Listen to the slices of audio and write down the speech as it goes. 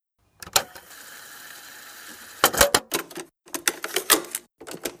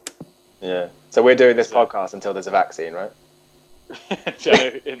Yeah. So we're doing this podcast until there's a vaccine, right?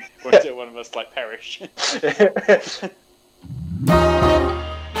 Or until one of us perish.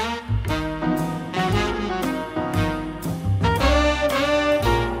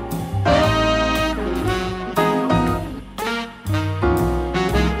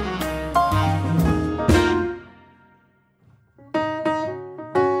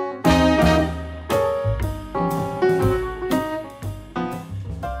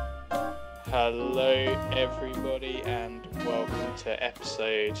 Hello, everybody, and welcome to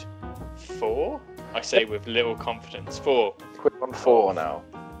episode 4. I say with little confidence, 4. Quick on 4 now.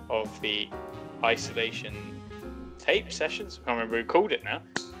 Of the isolation tape sessions. I can't remember who called it now.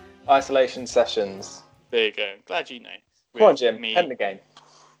 Isolation sessions. There you go. Glad you know. Come on, Jim. End the game.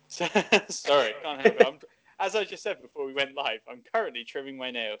 Sorry, can't help it. As I just said before we went live, I'm currently trimming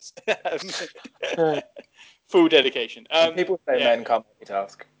my nails. Full dedication. People say men can't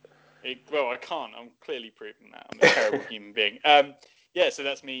multitask. Well, I can't. I'm clearly proving that. I'm a terrible human being. So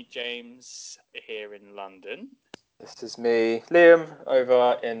that's me, James, here in London. This is me, Liam,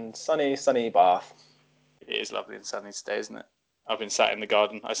 over in sunny Bath. It is lovely and sunny today, isn't it? I've been sat in the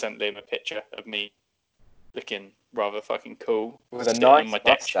garden. I sent Liam a picture of me looking rather fucking cool. With a nice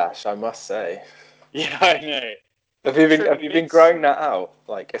mustache, I must say. Yeah, I know. Have you been growing that out?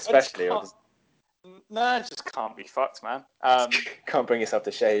 Especially? No, it just can't be fucked, man. Can't bring yourself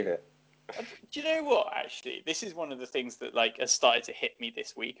to shave it. Do you know what? Actually, this is one of the things that has started to hit me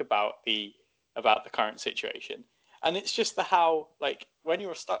this week about the current situation, and it's just how when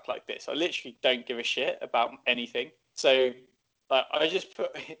you're stuck like this, I literally don't give a shit about anything. So I just put.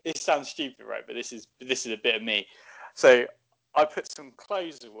 This sounds stupid, right? But this is a bit of me. So I put some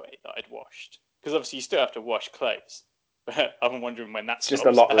clothes away that I'd washed because obviously you still have to wash clothes. But I'm wondering when that's just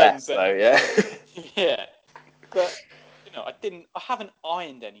a lot less, though. Yeah. Yeah, but I haven't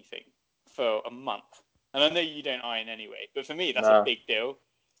ironed anything for a month, and I know you don't iron anyway, but for me that's a big deal.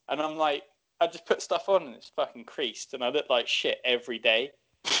 And I'm I just put stuff on and it's fucking creased, and I look like shit every day.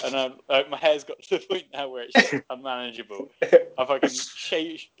 And my hair's got to the point now where it's just unmanageable. I fucking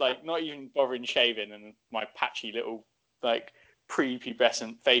shave, not even bothering shaving, and my patchy little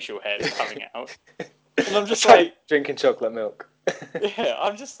prepubescent facial hair is coming out. And I'm just drinking chocolate milk. Yeah,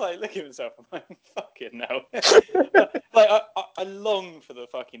 I'm just looking at myself. I'm fucking no. I long for the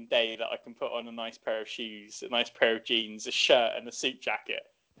fucking day that I can put on a nice pair of shoes, a nice pair of jeans, a shirt, and a suit jacket,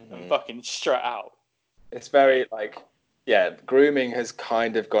 and fucking strut out. It's very grooming has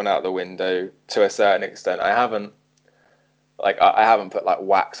kind of gone out the window to a certain extent. I haven't put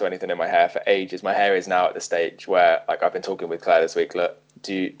wax or anything in my hair for ages. My hair is now at the stage where I've been talking with Claire this week. Look,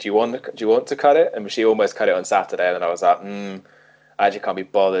 do you want to cut it? And she almost cut it on Saturday, and then I was like, I actually can't be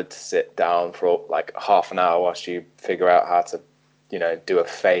bothered to sit down for half an hour whilst you figure out how to, do a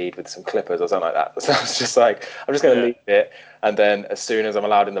fade with some clippers or something like that. So I was just I'm just going to leave it, and then as soon as I'm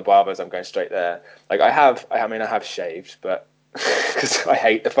allowed in the barbers, I'm going straight there. I have shaved, but because I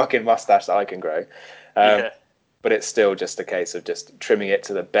hate the fucking mustache that I can grow. But it's still just a case of just trimming it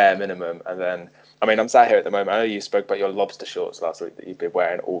to the bare minimum. And then, I'm sat here at the moment. I know you spoke about your lobster shorts last week that you've been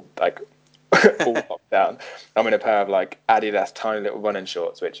wearing all locked down. I'm in a pair of Adidas tiny little running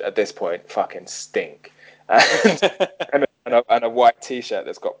shorts, which at this point fucking stink. And a white t-shirt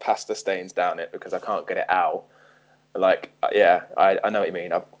that's got pasta stains down it because I can't get it out. I know what you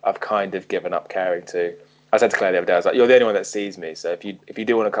mean. I've kind of given up caring to. I said to Claire the other day, I was like, you're the only one that sees me. So if you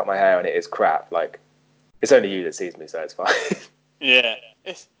do want to cut my hair and it is crap, it's only you that sees me, so it's fine. Yeah,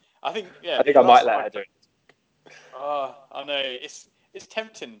 I think I might let her do it. Oh, I know it's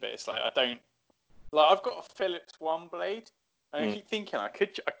tempting, but it's I don't I've got a Phillips One blade, and I keep thinking I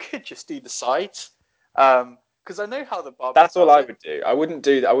could just do the sides, because I know how the barber. That's all I would do. I wouldn't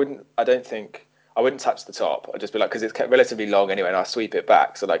do that. I wouldn't touch the top. I'd just be because it's relatively long anyway, and I sweep it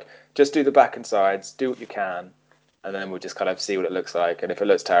back. So just do the back and sides, do what you can, and then we'll just kind of see what it looks like. And if it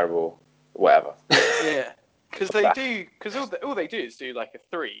looks terrible, whatever. Yeah, because all they do is do a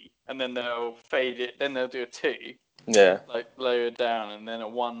 3, and then they'll fade it. Then they'll do a 2. Yeah. Lower down, and then a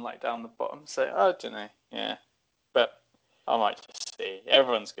 1 down the bottom. So I don't know. Yeah, but I might just see.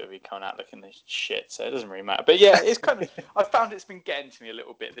 Everyone's gonna be coming out looking this shit, so it doesn't really matter. But yeah, it's kind of. I found it's been getting to me a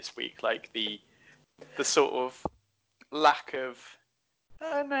little bit this week, the sort of lack of. I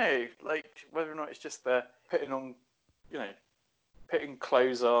don't know, whether or not it's just the putting on, putting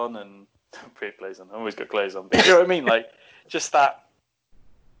clothes on and. Put clothes on. I always got clothes on. But you know what I mean? Just that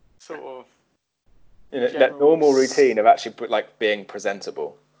sort of that normal routine of actually being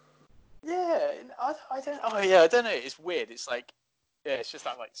presentable. Yeah, I don't. Oh yeah, I don't know. It's weird. It's it's just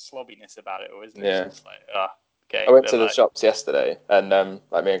that slobbiness about it, or isn't it? Yeah. It's just Okay. I went to the shops yesterday, and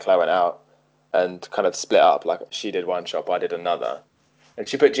like me and Claire went out and kind of split up. Like she did one shop, I did another, and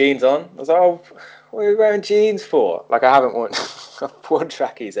she put jeans on. I was like, "Oh, what are you wearing jeans for?" Like I haven't worn I've worn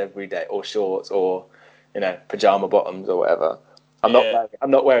trackies every day, or shorts, or pajama bottoms or whatever. I'm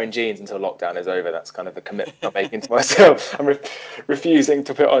not wearing jeans until lockdown is over. That's kind of a commitment I'm making to myself. I'm refusing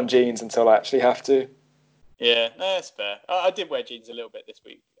to put on jeans until I actually have to. Yeah, no, that's fair. I did wear jeans a little bit this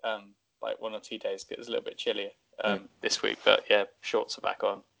week, like 1 or 2 days. 'Cause it was a little bit chillier this week, but yeah, shorts are back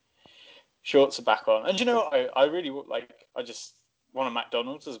on. And you know what? I really like. I just want a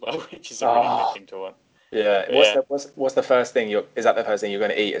McDonald's as well, which is a really good thing to want. Yeah. But What's the first thing is that the first thing you're going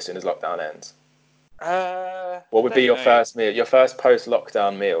to eat as soon as lockdown ends? What I would be don't your know. first meal, your first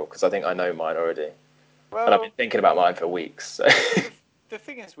post-lockdown meal? Because I think I know mine already, and I've been Well, thinking about mine for weeks. So. the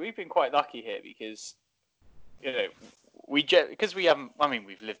thing is, we've been quite lucky here because because we haven't. I mean,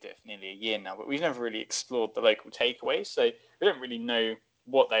 we've lived here for nearly a year now, but we've never really explored the local takeaways, so we don't really know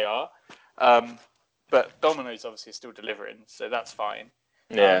what they are. But Domino's obviously is still delivering, so that's fine.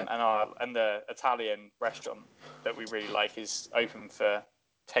 Yeah. And the Italian restaurant that we really like is open for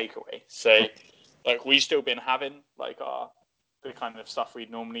takeaway. So like we've still been having like the kind of stuff we'd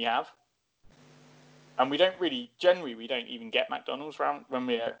normally have. And we don't even get McDonald's round when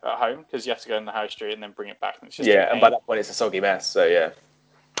we're at home because you have to go in the high street and then bring it back. And it's just and by that point it's a soggy mess. So yeah.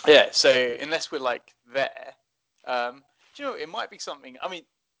 Yeah. So unless we're like there, do you know it might be something? I mean,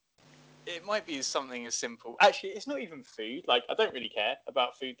 it might be something as simple. Actually, it's not even food. Like I don't really care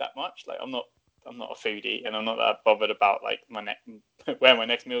about food that much. Like I'm not a foodie, and I'm not that bothered about like where my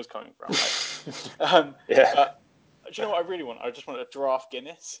next meal's coming from. Like, yeah. But do you know what I really want? I just want a draft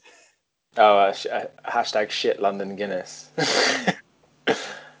Guinness. Oh, hashtag shit London Guinness.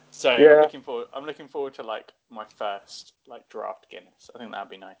 So yeah. I'm looking forward to like my first like draft Guinness. I think that'd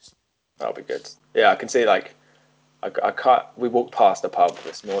be nice. That'll be good. Yeah, I can see like I can't. We walked past the pub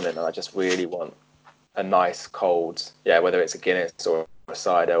this morning, and I just really want a nice cold, whether it's a Guinness or a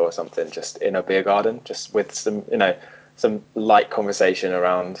cider or something, just in a beer garden, just with some light conversation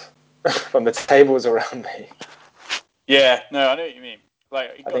around from the tables around me. Yeah, no, I know what you mean.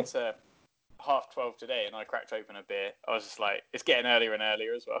 Like it got to 12:30 today, and I cracked open a beer. I was just like, it's getting earlier and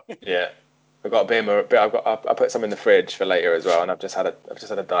earlier as well. Yeah, I've got a beer. I put some in the fridge for later as well, and I've just had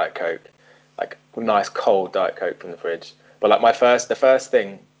a Diet Coke, like a nice cold Diet Coke from the fridge. But like the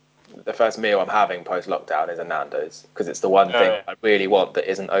first meal I'm having post lockdown is a Nando's because it's the one thing I really want that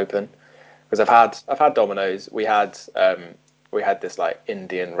isn't open. Because I've had Domino's. We had this like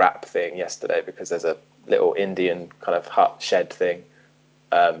Indian wrap thing yesterday because there's a little Indian kind of hut shed thing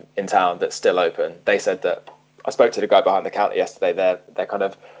in town that's still open. They said that I spoke to the guy behind the counter yesterday.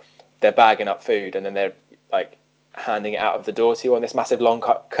 They're bagging up food and then they're like handing it out of the door to you on this massive long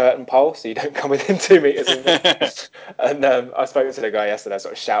curtain pole, so you don't come within 2 meters of it. And I spoke to the guy yesterday. I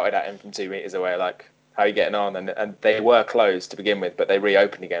sort of shouted at him from 2 meters away, like, "How are you getting on?" And they were closed to begin with, but they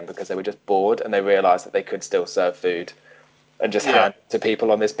reopened again because they were just bored and they realised that they could still serve food and just hand it to people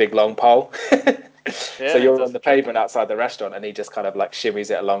on this big long pole. So you're on the pavement outside the restaurant, and he just kind of like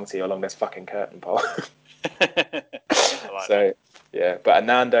shimmies it along to you along this fucking curtain pole. But a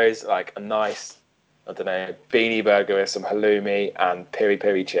Nando's, like a nice, I don't know, beanie burger with some halloumi and piri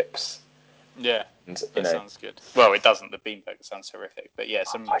piri chips. Yeah, and, that sounds good. Well, it doesn't. The bean burger sounds horrific, but yeah,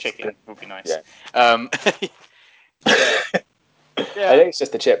 some chicken would be nice. Yeah. I think it's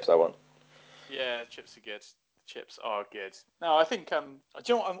just the chips I want. Yeah, chips are good. Chips are good. No, I think. Do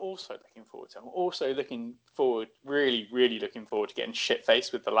you know what I'm also looking forward to? I'm also really, really looking forward to getting shit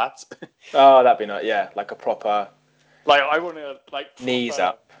faced with the lads. Oh, that'd be nice. Yeah, like a proper. Like I want to like knees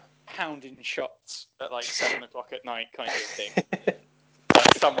up, pounding shots at like 7 o'clock at night kind of thing.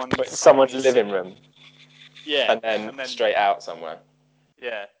 Like someone's living room. Yeah, and then straight out somewhere.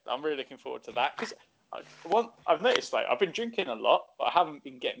 Yeah, I'm really looking forward to that because I've noticed like I've been drinking a lot, but I haven't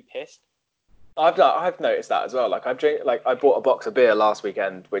been getting pissed. I've noticed that as well. Like I bought a box of beer last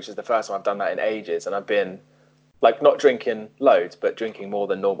weekend, which is the first time I've done that in ages, and I've been like not drinking loads, but drinking more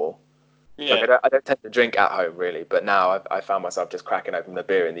than normal. Yeah. Like I don't tend to drink at home really, but now I found myself just cracking open the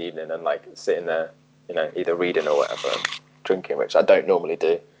beer in the evening and like sitting there, either reading or whatever, and drinking, which I don't normally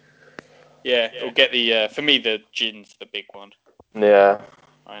do. Yeah, or get the for me the gin's the big one. Yeah.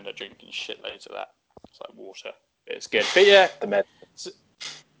 I end up drinking shitloads of that. It's like water. It's good, but yeah, the medicine.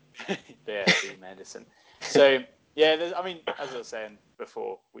 The medicine. So yeah, I mean, as I was saying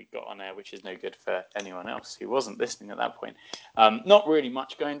before we got on air, which is no good for anyone else who wasn't listening at that point. Not really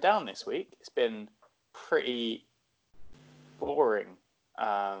much going down this week. It's been pretty boring.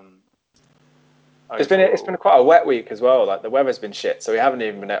 It's been quite a wet week as well. Like the weather's been shit, so we haven't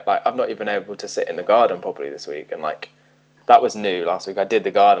even been I've not even been able to sit in the garden properly this week, and like that was new last week. I did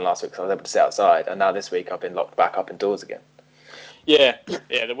the garden last week, so I was able to sit outside, and now this week I've been locked back up indoors again. Yeah.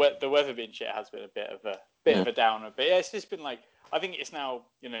 The weather being shit has been a bit of a downer, but yeah, it's just been like I think it's now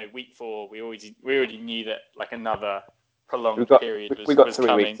week 4. We already knew that like another prolonged period was we got 3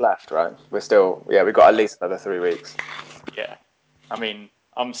 coming. weeks left, right? We've got at least another 3 weeks. Yeah, I mean,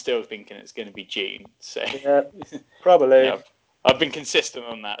 I'm still thinking it's going to be June. So yeah, probably. I've been consistent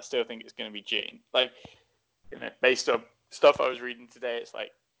on that. I still think it's going to be June. Like, based on stuff I was reading today, it's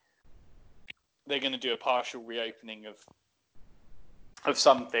like they're going to do a partial reopening of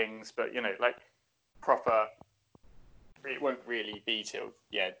some things, but like proper. It won't really be till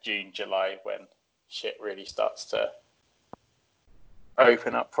June, July when shit really starts to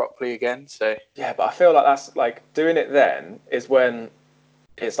open up properly again. So yeah, but I feel like that's like doing it then is when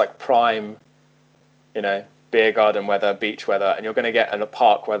it's like prime, beer garden weather, beach weather, and you're going to get a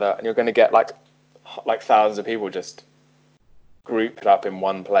park weather, and you're going to get like thousands of people just grouped up in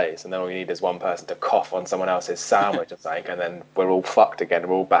one place, and then all you need is one person to cough on someone else's sandwich or something, and then we're all fucked again.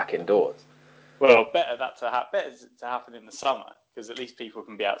 We're all back indoors. Well, better to happen in the summer, because at least people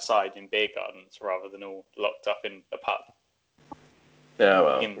can be outside in beer gardens rather than all locked up in a pub. Yeah,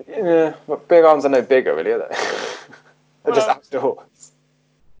 well, beer gardens are no bigger, really, are they? They're just outdoors.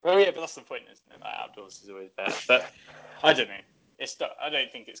 Well, yeah, but that's the point, isn't it? Like, outdoors is always better. But I don't know. I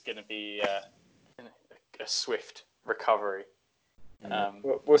don't think it's going to be a swift recovery.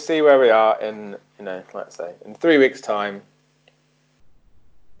 We'll see where we are in, let's say, in 3 weeks' time.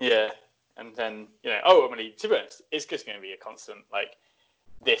 Yeah. And then, ultimately, to be honest, it's just going to be a constant, like,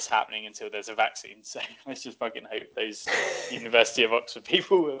 this happening until there's a vaccine. So let's just fucking hope those University of Oxford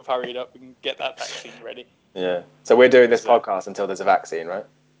people have hurried up and get that vaccine ready. Yeah. So we're doing this podcast until there's a vaccine, right?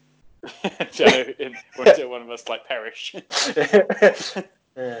 Until one of us, like, perish.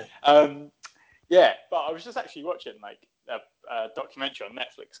 Yeah. But I was just actually watching, like, a documentary on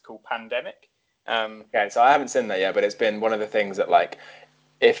Netflix called Pandemic. Okay, so I haven't seen that yet, but it's been one of the things that, like,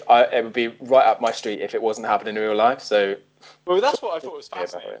 it would be right up my street if it wasn't happening in real life. So, well, that's what I thought was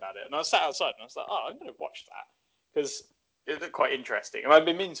fascinating about it. And I sat outside and I was like, I'm going to watch that because it looked quite interesting. And I've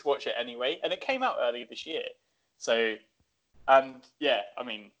been meaning to watch it anyway. And it came out earlier this year. So, and yeah, I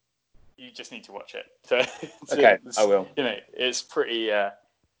mean, you just need to watch it. Okay, I will. It's pretty. I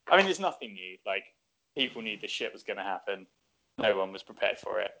mean, it's nothing new. Like, people knew this shit was going to happen. No one was prepared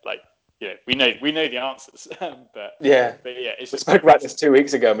for it. Like. Yeah, we know the answers, but yeah, it's just. We spoke about this 2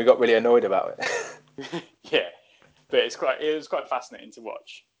 weeks ago, and we got really annoyed about it. Yeah, but it was quite fascinating to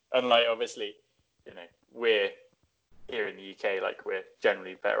watch, and like obviously, we're here in the UK, like we're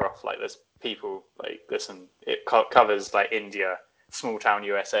generally better off. Like there's people like listen, it covers like India, small town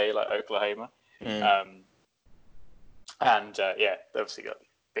USA, like Oklahoma, and they obviously got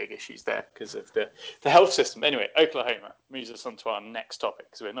big issues there because of the health system. Anyway, Oklahoma moves us on to our next topic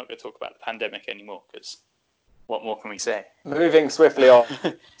because we're not going to talk about the pandemic anymore because what more can we say? Moving swiftly on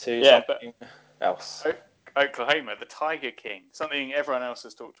to something else. Oklahoma, the Tiger King, something everyone else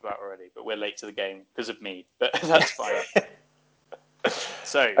has talked about already, but we're late to the game because of me, but that's fine.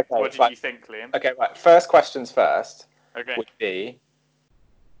 So, what did you think, Liam? Okay, right. First questions first would be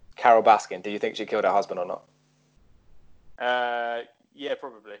Carole Baskin. Do you think she killed her husband or not? Yeah,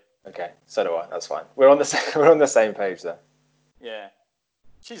 probably. Okay, so do I. That's fine. We're on the same page there. Yeah,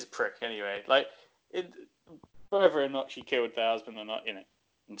 she's a prick anyway. Like, whether or not she killed her husband or not,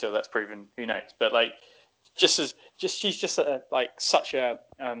 until that's proven, who knows? But like, she's just such a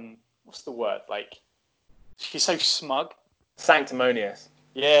what's the word? Like, she's so smug. Sanctimonious.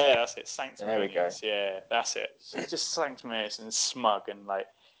 Yeah, that's it. Sanctimonious. There we go. Yeah, that's it. She's just sanctimonious and smug, and like,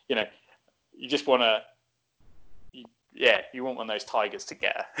 you just want to. You want one of those tigers to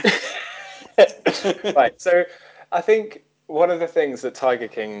get her. Right. So I think one of the things that Tiger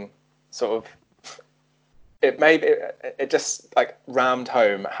King sort of it just like rammed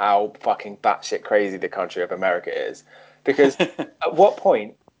home how fucking batshit crazy the country of America is. Because at what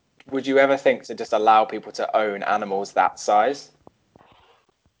point would you ever think to just allow people to own animals that size?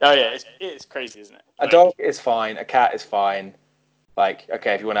 Oh yeah, it's crazy, isn't it? A dog is fine, a cat is fine. Like,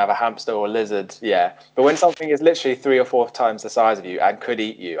 okay, if you want to have a hamster or a lizard, yeah. But when something is literally 3 or 4 times the size of you and could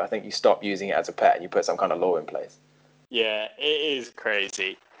eat you, I think you stop using it as a pet and you put some kind of law in place. Yeah, it is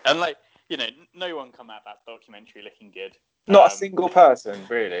crazy. And like, no one come out of that documentary looking good. Not a single person,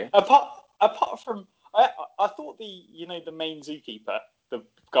 really. Apart from, I thought the main zookeeper, the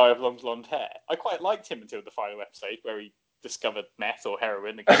guy with long blonde hair, I quite liked him until the final episode where he discovered meth or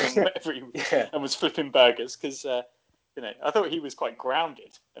heroin again, and was flipping burgers because. I thought he was quite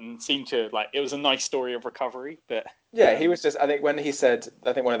grounded and seemed to it was a nice story of recovery. But yeah, he was just. I think when he said,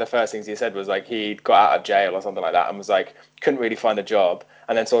 I think one of the first things he said was like he got out of jail or something like that, and was like couldn't really find a job,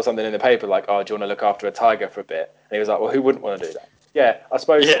 and then saw something in the paper like, oh, do you want to look after a tiger for a bit? And he was like, well, who wouldn't want to do that? Yeah, I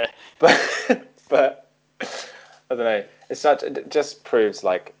suppose. Yeah. But I don't know. It just proves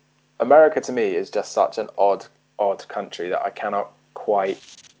like America to me is just such an odd country that I cannot quite.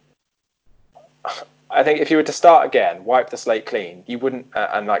 I think if you were to start again, wipe the slate clean, you wouldn't,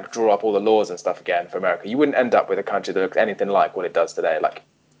 and like draw up all the laws and stuff again for America, you wouldn't end up with a country that looks anything like what it does today. Like,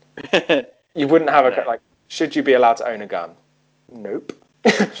 you wouldn't have like, should you be allowed to own a gun? Nope.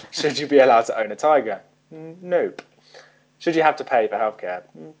 Should you be allowed to own a tiger? Nope. Should you have to pay for healthcare?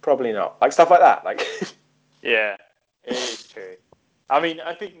 Probably not. Like stuff like that. Like, yeah, it is true. I mean,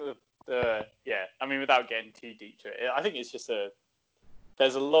 I think I mean, without getting too deep to it, I think it's just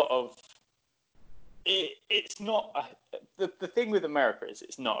there's a lot of. It's not the thing with America is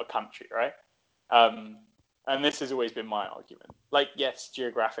it's not a country, right? And this has always been my argument. Like, yes,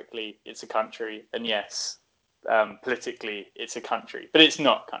 geographically it's a country, and yes, politically it's a country, but it's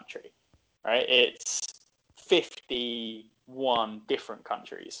not a country, right? It's 51 different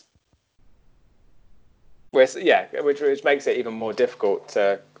countries. which makes it even more difficult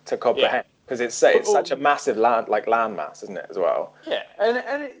to comprehend. Because it's such a massive land mass, isn't it, as well? Yeah,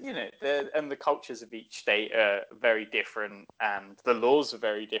 and the cultures of each state are very different, and the laws are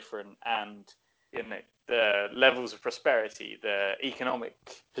very different, and the levels of prosperity, the economic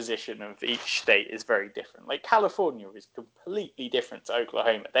position of each state is very different. Like California is completely different to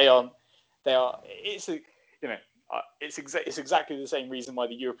Oklahoma. It's exactly the same reason why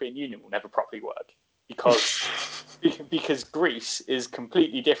the European Union will never properly work. Because Greece is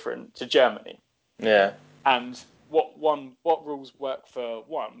completely different to Germany. Yeah. And what rules work for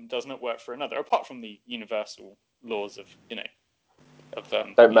one does not work for another, apart from the universal laws of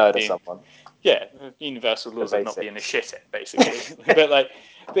don't murder someone. Yeah, universal laws of not being a shithead, basically.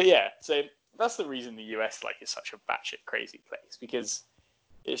 but yeah, so that's the reason the US is such a batshit crazy place, because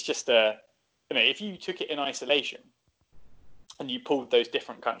it's just if you took it in isolation and you pulled those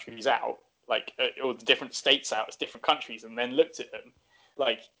different countries out, or the different states out as different countries, and then looked at them,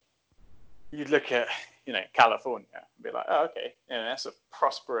 you'd look at California and be like, oh, okay, that's a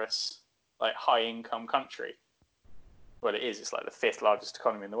prosperous high income country. Well, it is. It's the 5th largest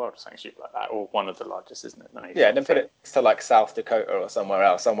economy in the world, or something stupid like that, or one of the largest, isn't it? Yeah, and then put it to South Dakota or somewhere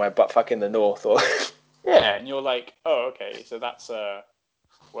else, but fucking the north, or yeah, and you're like, oh, okay, so that's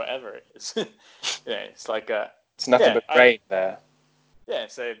whatever it is. It's it's nothing but rain there. Yeah,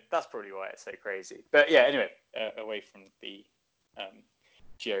 so that's probably why it's so crazy. But yeah, anyway, away from the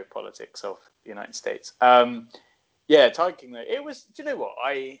geopolitics of the United States. Yeah, Tiger King though, it was. Do you know what?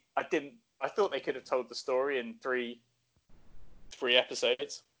 I thought they could have told the story in three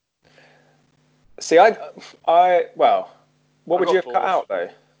episodes. See, what would you have cut out though?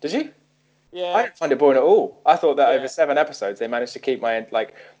 Did you? Yeah. I didn't find it boring at all. I thought that over 7 episodes they managed to keep my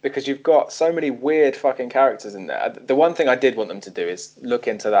because you've got so many weird fucking characters in there. The one thing I did want them to do is look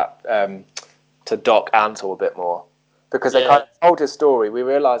into that to Doc Antle a bit more, because they kind of told his story. We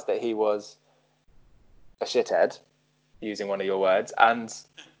realised that he was a shithead, using one of your words, and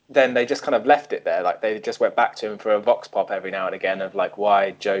then they just kind of left it there. They just went back to him for a vox pop every now and again of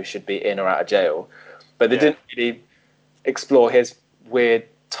why Joe should be in or out of jail, but they didn't really explore his weird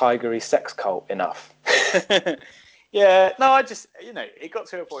tigery sex cult enough. Yeah, no, I just it got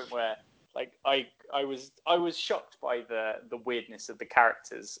to a point where I was shocked by the weirdness of the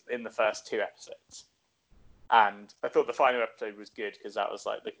characters in the first 2 episodes, and I thought the final episode was good because that was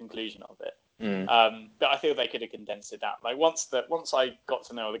the conclusion of it. But I feel they could have condensed it down. Once I got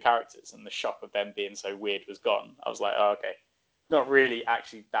to know all the characters and the shock of them being so weird was gone, I was like, oh, okay, not really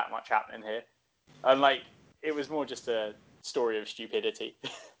actually that much happening here, and it was more just a story of stupidity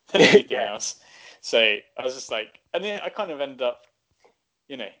than anything else. So I was just and then I kind of ended up,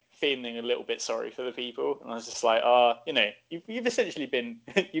 feeling a little bit sorry for the people, and I was just you've essentially been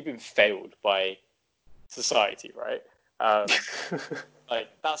failed by society, right?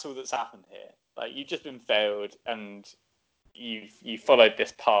 That's all that's happened here. You've just been failed, and you followed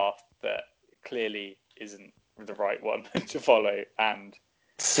this path that clearly isn't the right one to follow, and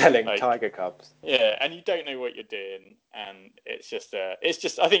selling tiger cubs. Yeah, and you don't know what you're doing, and I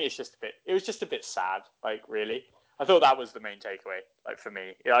think it was just a bit sad, really. I thought that was the main takeaway, for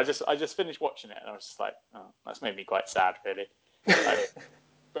me. Yeah, I just finished watching it, and I was just oh, that's made me quite sad, really.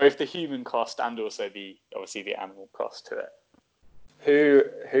 Both the human cost and also the animal cost to it.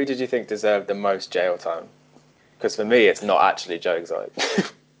 Who did you think deserved the most jail time? Because for me, it's not actually Joe Exotic.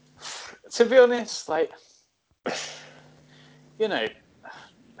 To be honest, you know,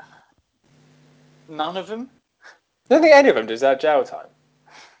 none of them. I don't think any of them deserve jail time.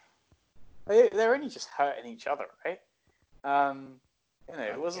 They're only just hurting each other, right? You know,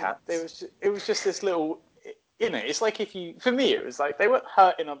 it wasn't. It was just this little. You know, it's like for me, it was like they weren't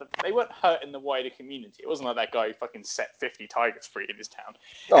hurting the wider community. It wasn't like that guy who fucking set 50 tigers free in his town.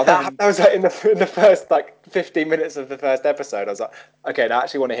 Oh, that was like in the first like 15 minutes of the first episode. I was like, okay, I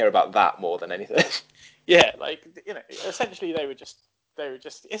actually want to hear about that more than anything. Yeah, like, you know, essentially they were just.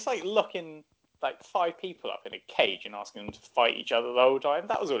 It's like locking like 5 people up in a cage and asking them to fight each other the whole time.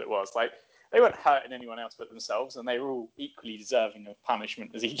 That was all it was. Like, they weren't hurting anyone else but themselves, and they were all equally deserving of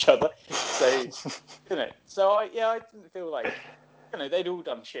punishment as each other. So, you know, I didn't feel like, you know, they'd all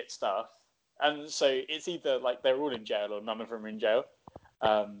done shit stuff, and so it's either like they're all in jail or none of them are in jail.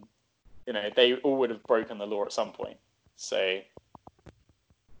 You know, they all would have broken the law at some point. So,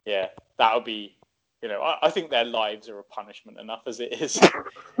 yeah, that would be, you know, I think their lives are a punishment enough as it is.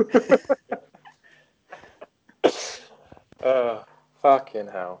 Oh, fucking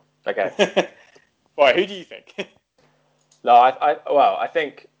hell. Okay. Why? Who do you think? No, I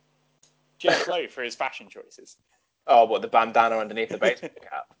think Jeff Lowe for his fashion choices. Oh, what, the bandana underneath the baseball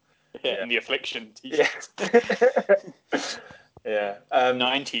cap? Yeah, and the Affliction t-shirt. Yeah.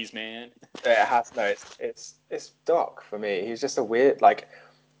 90s, man. It has no. It's Doc for me. He's just a weird, like.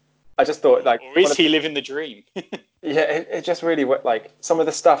 I just thought, like. Or is he living the dream? Yeah, it just really, like, some of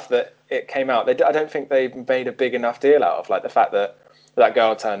the stuff that it came out. I don't think they made a big enough deal out of, like the fact that that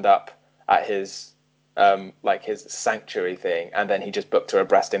girl turned up at his like his sanctuary thing, and then he just booked her a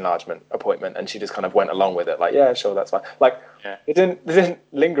breast enlargement appointment, and she just kind of went along with it, like, yeah, sure, that's fine. Like, yeah. It didn't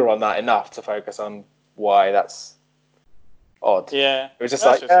linger on that enough to focus on why that's odd. Yeah, it was just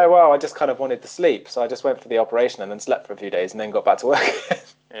like, yeah, well, I just kind of wanted to sleep, so I just went for the operation and then slept for a few days and then got back to work.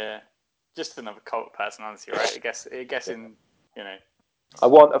 Yeah, just another cult personality, right? I guess in, you know, I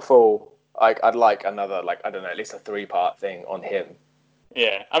want a full. I'd like another, like, I don't know, at least a 3-part thing on him.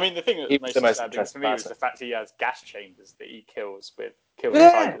 Yeah, I mean, the thing that was most exciting for me was the fact he has gas chambers that he kills the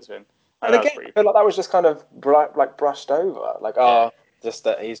tigers with. And again, I feel like that was just kind of brushed over. Like, just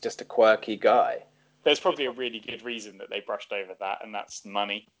that he's just a quirky guy. There's probably a really good reason that they brushed over that, and that's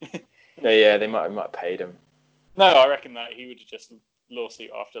money. Yeah, they might have paid him. No, I reckon that he would have just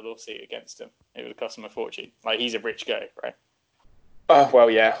lawsuit after lawsuit against him. It would have cost him a fortune. Like, he's a rich guy, right? Oh,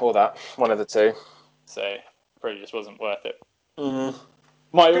 well, yeah, all that. One of the two. So, probably just wasn't worth it. Mm-hmm.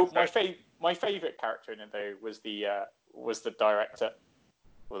 My favourite character in it, though, was the director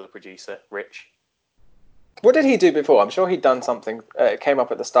or the producer, Rich. What did he do before? I'm sure he'd done something. It came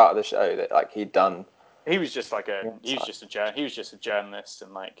up at the start of the show that, like, he'd done. He was just like he was just a journalist,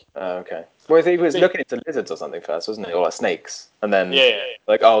 and like. Oh, okay. Well, he was looking into lizards or something first, wasn't he, or like snakes? And then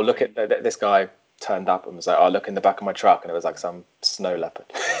like, oh, look at this guy turned up and was like, oh, look in the back of my truck, and it was like some snow leopard.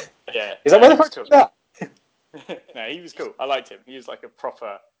 Yeah. He's like, where the fuck is that? No, he was cool. I liked him. He was like a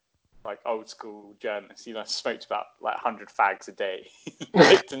proper, like, old school journalist. You know, smoked about like 100 fags a day.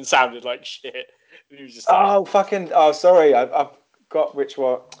 Looked and sounded like shit. And he was just like, sorry, I've got which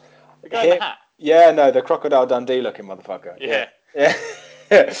one. The guy in the hat. Yeah, no, the Crocodile Dundee looking motherfucker. Yeah. Yeah.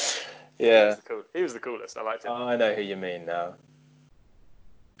 He was the coolest. I liked him. Oh, I know who you mean now.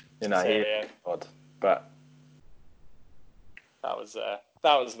 You know, he's odd, but that was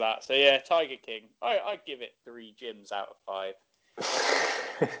that. So yeah, Tiger King. I'd give it 3 gyms out of 5.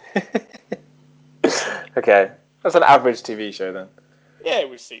 Okay, that's an average TV show then. Yeah, it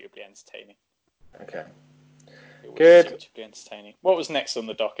was suitably entertaining. Okay. Good. Suitably entertaining. What was next on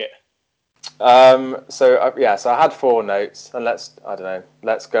the docket? So I had 4 notes, and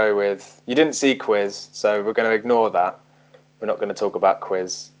let's go with, you didn't see Quiz, so we're going to ignore that. We're not going to talk about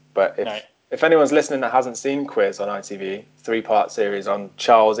Quiz, but if anyone's listening that hasn't seen Quiz on ITV, 3-part series on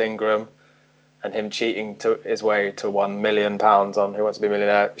Charles Ingram and him cheating to his way to £1 million on Who Wants to Be a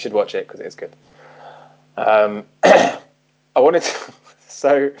Millionaire, you should watch it because it's good. I wanted to,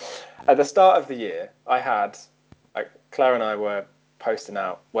 so at the start of the year, I had, like, Claire and I were posting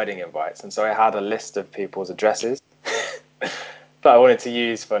out wedding invites, and so I had a list of people's addresses that I wanted to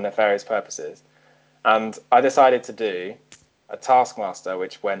use for nefarious purposes, and I decided to do a taskmaster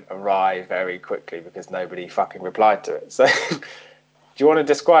which went awry very quickly because nobody fucking replied to it. So do you want to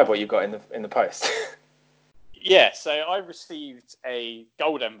describe what you got in the post? Yeah, so I received a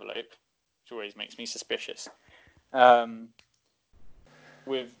gold envelope, which always makes me suspicious,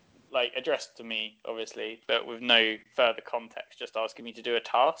 with, like, addressed to me, obviously, but with no further context, just asking me to do a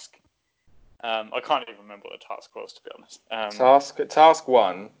task. I can't even remember what the task was, to be honest. Task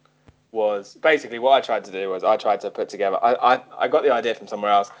 1 was basically what I tried to do was I tried to put together. I got the idea from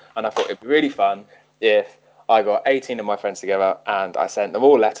somewhere else, and I thought it'd be really fun if I got 18 of my friends together and I sent them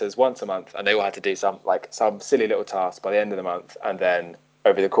all letters once a month, and they all had to do some silly little task by the end of the month. And then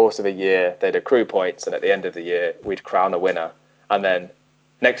over the course of a year, they'd accrue points, and at the end of the year, we'd crown a winner. And then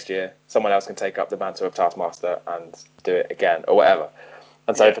next year, someone else can take up the mantle of Taskmaster and do it again or whatever.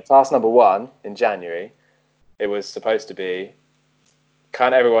 And so for task number 1 in January, it was supposed to be,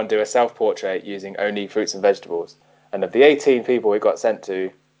 can everyone do a self-portrait using only fruits and vegetables? And of the 18 people we got sent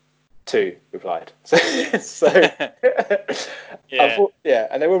to, 2 replied. So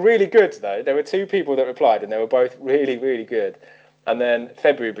and they were really good though. There were 2 people that replied, and they were both really, really good. And then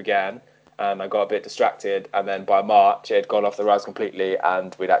February began, and I got a bit distracted. And then by March, it had gone off the rails completely,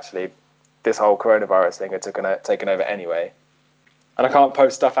 and this whole coronavirus thing had taken over anyway. And I can't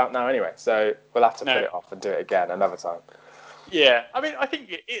post stuff out now anyway, so we'll have to put it off and do it again another time. Yeah, I mean, I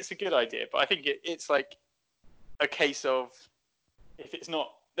think it's a good idea, but I think it's like a case of if it's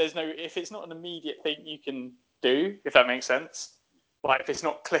not an immediate thing you can do, if that makes sense. Like if it's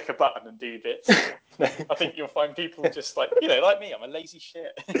not click a button and do this, I think you'll find people just like me. I'm a lazy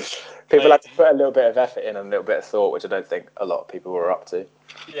shit. People like to put a little bit of effort in and a little bit of thought, which I don't think a lot of people were up to.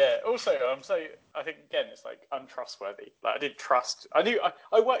 Yeah. Also, I think again it's like untrustworthy. Like I didn't trust. I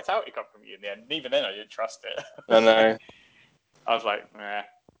worked out it come from you in the end, and even then I didn't trust it. I know. I was like, nah.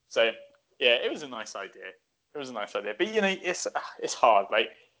 So yeah, it was a nice idea. But it's hard.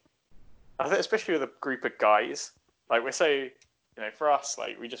 Like I think especially with a group of guys, like we're so for us,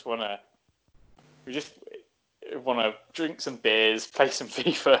 like we just want to drink some beers, play some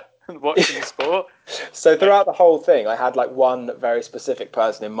FIFA, and watch some sport. So throughout the whole thing, I had like one very specific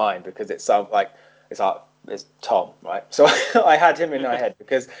person in mind because it's Tom, right? So I had him in my head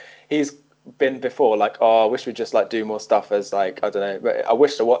because he's been before like, oh, I wish we'd just like do more stuff as like, I don't know, I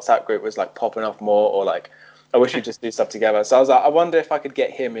wish the WhatsApp group was like popping off more, or like I wish we'd just do stuff together. So I was like, I wonder if I could get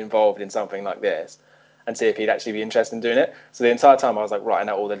him involved in something like this and see if he'd actually be interested in doing it. So the entire time I was like writing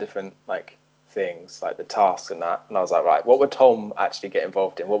out all the different like things, like the tasks and that, and I was like, right, what would Tom actually get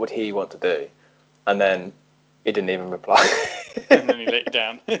involved in? What would he want to do? And then he didn't even reply. And then he let you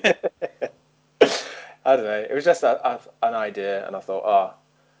down. I don't know. It was just an idea, and I thought,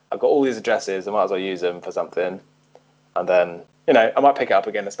 I've got all these addresses, I might as well use them for something. And then, I might pick it up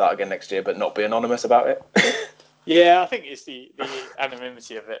again and start again next year, but not be anonymous about it. Yeah, I think it's the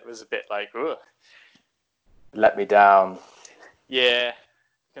anonymity of it was a bit like, ugh. Let me down. Yeah, I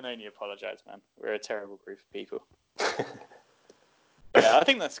can only apologise, man. We're a terrible group of people. Yeah, I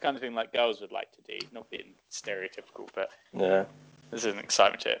think that's the kind of thing like girls would like to do, not being stereotypical, but yeah, there's an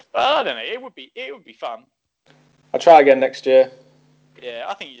excitement to it. But I don't know, it would be fun. I'll try again next year. Yeah,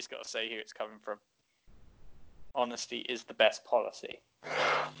 I think you just got to say who it's coming from. Honesty is the best policy.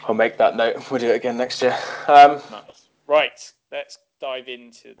 I'll make that note. We'll do it again next year. Nice. Right, let's dive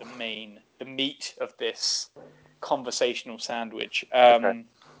into the meat of this conversational sandwich. Okay.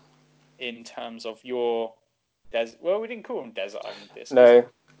 In terms of your we didn't call them desert island discs. No,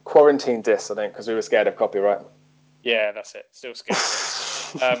 quarantine discs, I think, because we were scared of copyright. Yeah, that's it. Still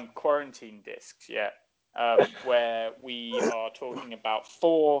scared. Quarantine discs, yeah. Where we are talking about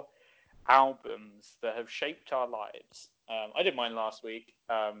 4 albums that have shaped our lives. I did mine last week.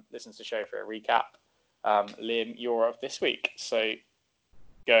 Listen to the show for a recap. Liam, you're up this week, so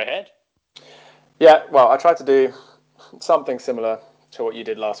go ahead. Yeah, well, I tried to do something similar to what you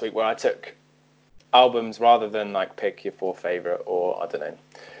did last week, where I took albums rather than like pick your 4 favorite, or I don't know.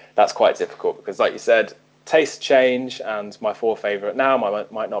 That's quite difficult because, like you said, tastes change, and my 4 favorite now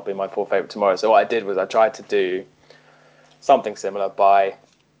might not be my 4 favorite tomorrow. So what I did was I tried to do something similar by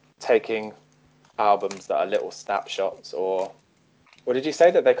taking albums that are little snapshots, or what did you say,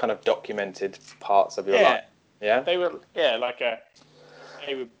 that they kind of documented parts of your life? Yeah, they were they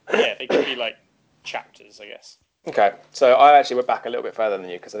could be like chapters, I guess. Okay, so I actually went back a little bit further than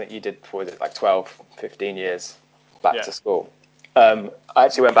you, because I think you did like 12, 15 years back to school. I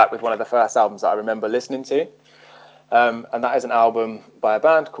actually went back with one of the first albums that I remember listening to, and that is an album by a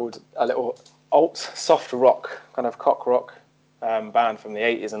band called a little alt soft rock, kind of cock rock band from the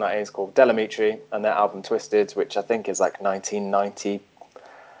 80s and 90s called Del Amitri, and their album Twisted, which I think is like 1990,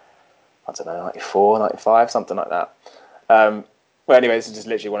 I don't know, 94, 95, something like that. Well, anyway, this is just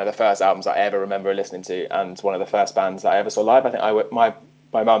literally one of the first albums I ever remember listening to, and one of the first bands that I ever saw live. I think my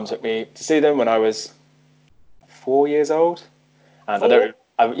mum took me to see them when I was 4 years old, and 4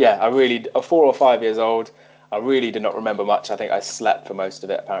 or 5 years old. I really do not remember much. I think I slept for most of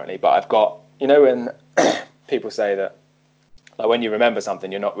it, apparently. But I've got, when people say that, like, when you remember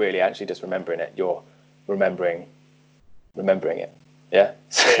something, you're not really actually just remembering it; you're remembering it. Yeah.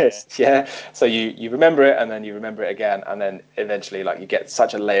 Yeah. Yeah. So you remember it, and then you remember it again, and then eventually, like, you get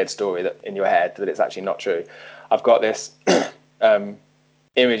such a layered story that in your head that it's actually not true. I've got this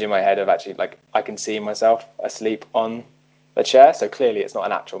image in my head of actually, like, I can see myself asleep on the chair, so clearly it's not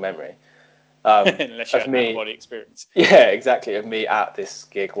an actual memory Unless you of had an out of me. body experience. Yeah, exactly, of me at this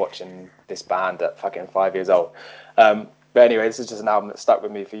gig watching this band at fucking 5 years old. But anyway, this is just an album that stuck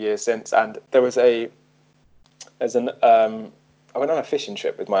with me for years since. And I went on a fishing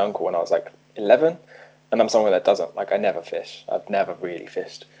trip with my uncle when I was like 11, and I'm someone that doesn't, like, I never fish. I've never really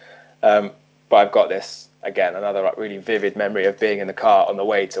fished. But I've got this, again, another, like, really vivid memory of being in the car on the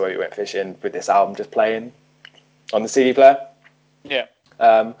way to where we went fishing with this album just playing on the CD player. Yeah.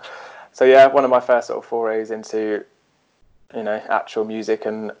 So yeah, one of my first sort of forays into, actual music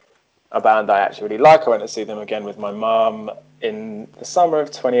and a band I actually really like. I went to see them again with my mum in the summer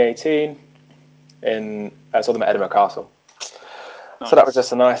of 2018. I saw them at Edinburgh Castle. Nice. So that was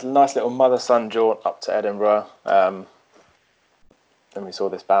just a nice little mother-son jaunt up to Edinburgh. And we saw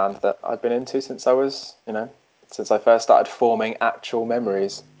this band that I'd been into since I was, since I first started forming actual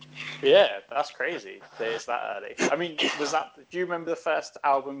memories. Yeah, that's crazy. That it's that early. I mean, do you remember the first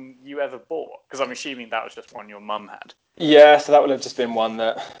album you ever bought? Because I'm assuming that was just one your mum had. Yeah, so that would have just been one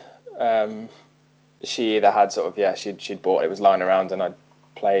that she either had she'd bought. It was lying around and I'd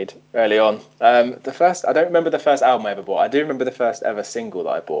played early on. I don't remember the first album I ever bought. I do remember the first ever single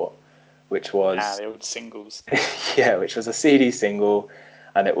that I bought, which was the old singles. yeah, which was a CD single,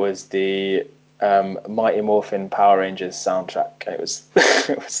 and it was the Mighty Morphin Power Rangers soundtrack. And it was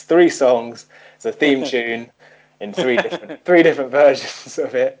it was 3 songs. It's a theme tune in three different versions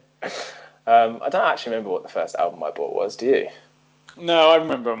of it. I don't actually remember what the first album I bought was. Do you? No, I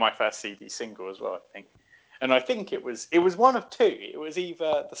remember my first CD single as well, I think. And I think it was one of two. It was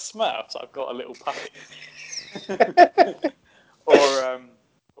either the Smurfs, I've Got a Little Puppy,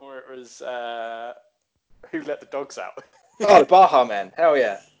 or it was Who Let the Dogs Out. Oh, the Baha Men. Hell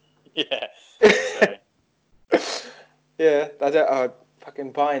yeah. Yeah. Yeah,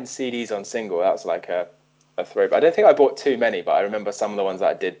 fucking buying CDs on single. That was like a throwback. I don't think I bought too many, but I remember some of the ones that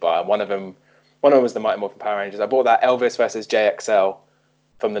I did buy. One of them was the Mighty Morphin Power Rangers. I bought that Elvis versus JXL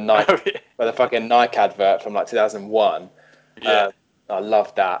from the Nike, or the fucking Nike advert from like 2001. Yeah. I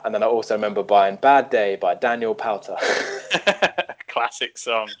loved that. And then I also remember buying Bad Day by Daniel Powter. Classic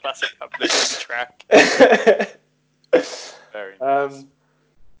song, classic uplifting track. Very nice.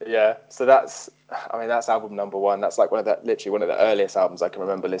 Yeah, so that's album number 1. That's like literally one of the earliest albums I can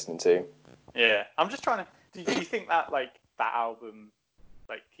remember listening to. Yeah, I'm just trying to. Do you think that that album,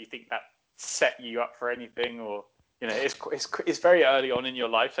 do you think that set you up for anything, or it's very early on in your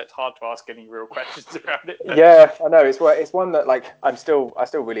life, so it's hard to ask any real questions around it. But... Yeah, I know it's one that I still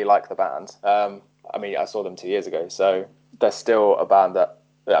really like the band. I mean, I saw them 2 years ago, so they're still a band that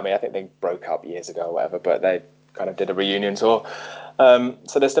I think they broke up years ago or whatever, but they kind of did a reunion tour.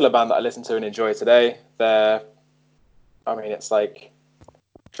 So they're still a band that I listen to and enjoy today. It's like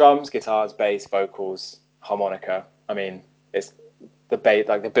drums, guitars, bass, vocals, harmonica. I mean, it's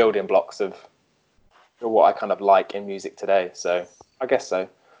the building blocks of what I kind of like in music today. So I guess so.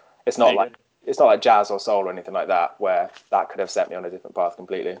 It's not like jazz or soul or anything like that, where that could have set me on a different path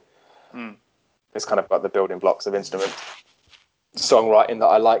completely. Mm. It's kind of got the building blocks of instrument songwriting that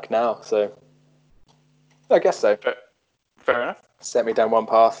I like now. So I guess so. Fair enough. Set me down one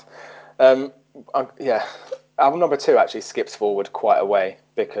path. Yeah. Album number 2 actually skips forward quite a way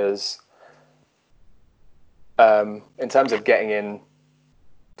because in terms of getting in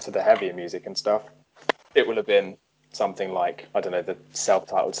to the heavier music and stuff, it will have been something like, I don't know, the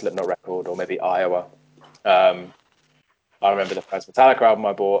self-titled Slipknot record, or maybe Iowa. I remember the first Metallica album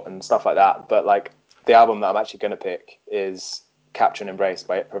I bought and stuff like that. But like the album that I'm actually going to pick is Capture and Embrace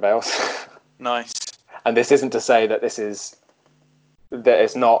by It Prevails. Nice. And this isn't to say that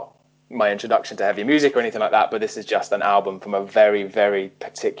it's not my introduction to heavy music or anything like that, but this is just an album from a very, very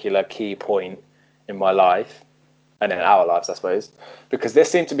particular key point in my life, and in our lives, I suppose, because this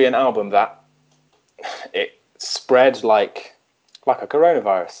seemed to be an album that it spread like a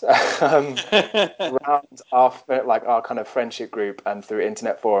coronavirus around our kind of friendship group and through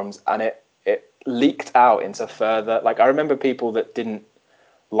internet forums, and it leaked out into further. Like, I remember people that didn't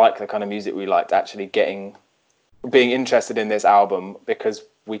like the kind of music we liked actually being interested in this album because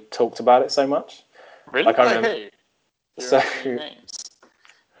we talked about it so much. Really? Like, I remember.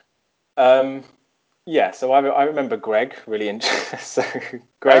 Yeah. So I remember Greg really. So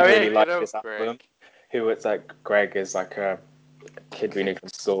Greg really liked this album. Who was like, Greg is like a kid we knew from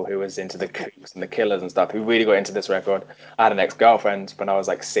school who was into the Kooks and the Killers and stuff. Who really got into this record. I had an ex-girlfriend when I was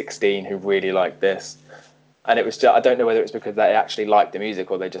like 16 who really liked this. And it was just, I don't know whether it was because they actually liked the music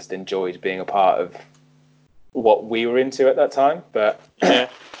or they just enjoyed being a part of what we were into at that time. But yeah.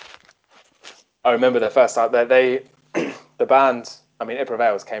 I remember the first time that the band, I mean, It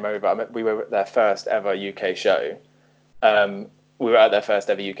Prevails came over. I mean, we were at their first ever UK show. We were at their first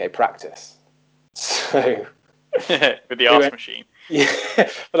ever UK practice. So with the arse machine. Yeah,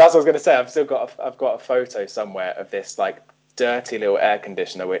 but that's what I was going to say. I've got a photo somewhere of this like dirty little air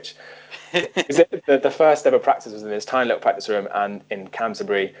conditioner, which is the first ever practice was in this tiny little practice room and in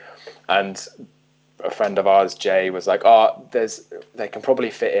Canterbury, and a friend of ours, Jay, was like, "Oh, they can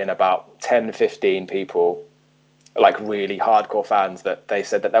probably fit in about 10, 15 people, like really hardcore fans that they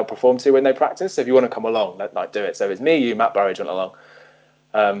said that they'll perform to when they practice. So if you want to come along, like do it." So it's me, you, Matt Burridge went along,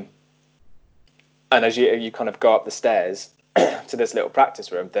 and as you kind of go up the stairs to this little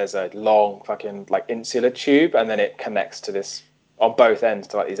practice room, there's a long fucking like insular tube, and then it connects to this on both ends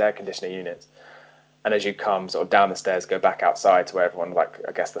to like these air conditioning units. And as you come sort of down the stairs, go back outside to where everyone, like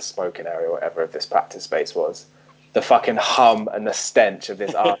I guess the smoking area or whatever of this practice space was, the fucking hum and the stench of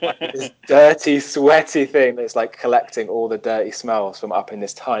this this dirty, sweaty thing that's like collecting all the dirty smells from up in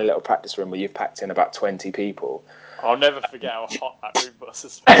this tiny little practice room where you've packed in about 20 people. I'll never forget how hot that room was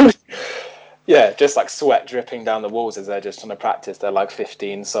as well. Yeah, just like sweat dripping down the walls as they're just trying to practice their like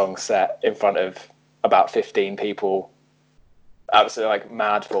 15 song set in front of about 15 people, absolutely like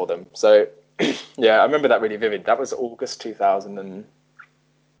mad for them. So yeah, I remember that really vivid. That was August 2008,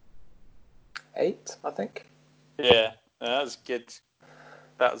 I think. Yeah, that was good.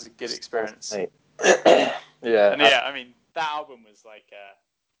 That was a good experience. Yeah, and yeah, I mean that album was like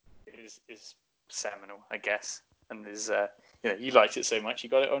is seminal, I guess. And there's you liked it so much you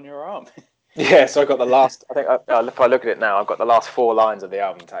got it on your arm. Yeah, so I got the last. I think if I look at it now, I've got the last 4 lines of the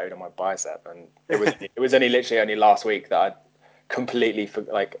album tattooed on my bicep, and it was only literally last week that I completely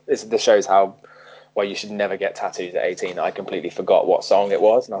this shows how well you should never get tattoos at 18. I completely forgot what song it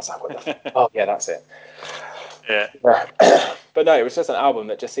was, and I was like, what the oh yeah, that's it. Yeah. But no, it was just an album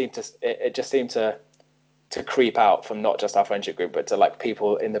that just seemed to creep out from not just our friendship group, but to like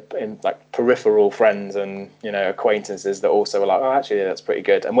people in like peripheral friends and acquaintances that also were like, oh, actually, yeah, that's pretty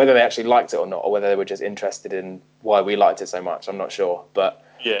good. And whether they actually liked it or not, or whether they were just interested in why we liked it so much, I'm not sure. But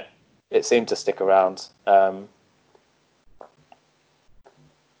yeah, it seemed to stick around.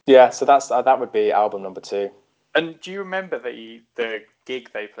 Yeah, so that would be album number 2. And do you remember the gig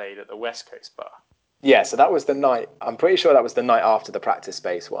they played at the West Coast Bar? Yeah, so that was the night. I'm pretty sure that was the night after the practice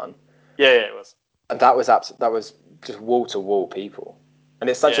space one. Yeah, it was. And that was just wall to wall people, and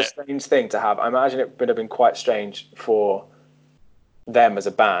it's such a strange thing to have. I imagine it would have been quite strange for them as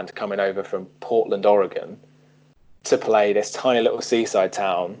a band coming over from Portland, Oregon, to play this tiny little seaside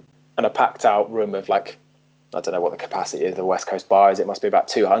town and a packed out room of like, I don't know what the capacity of the West Coast Bar is. It must be about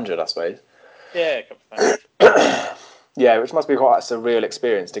 200, I suppose. Yeah, a couple of yeah, which must be quite a surreal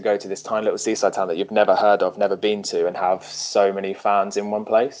experience to go to this tiny little seaside town that you've never heard of, never been to, and have so many fans in one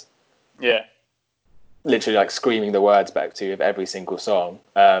place. Yeah. Literally like screaming the words back to you of every single song.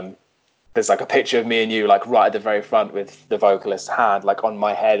 There's like a picture of me and you like right at the very front with the vocalist's hand like on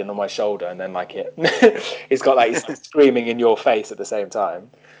my head and on my shoulder, and then like he's got like he's screaming in your face at the same time.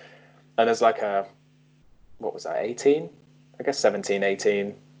 And there's like what was that, 18? I guess 17,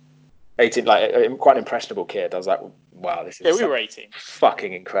 18, like quite an impressionable kid. I was like, wow, this is we were 18.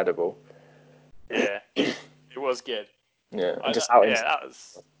 Fucking incredible. Yeah, it was good. Yeah, that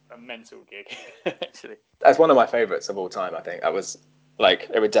was a mental gig, actually. That's one of my favourites of all time. I think that was like,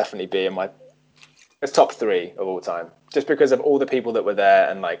 it would definitely be in it's top 3 of all time, just because of all the people that were there,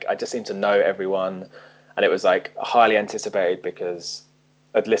 and like I just seemed to know everyone, and it was like highly anticipated because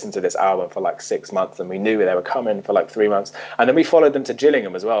I'd listened to this album for like 6 months, and we knew they were coming for like 3 months, and then we followed them to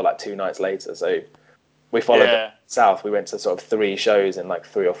Gillingham as well, like 2 nights later. So we followed them south. We went to sort of 3 shows in like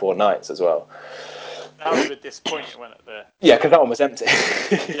 3 or 4 nights as well. That was a bit disappointing when yeah, because that one was empty.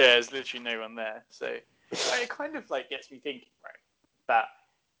 Yeah, there's literally no one there. So it kind of like gets me thinking, right, that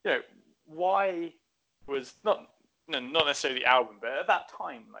why was not necessarily the album, but at that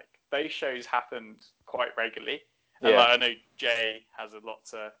time, like those shows happened quite regularly, and like, I know Jay has a lot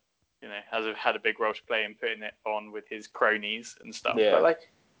to, has had a big role to play in putting it on with his cronies and stuff. Yeah. But like,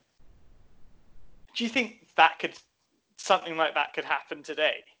 do you think something like that could happen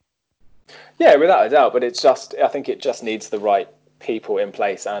today? Yeah, without a doubt, but I think it just needs the right people in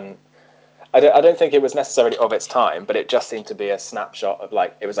place, and I don't think it was necessarily of its time, but it just seemed to be a snapshot of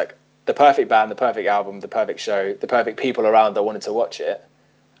like, it was like the perfect band, the perfect album, the perfect show, the perfect people around that wanted to watch it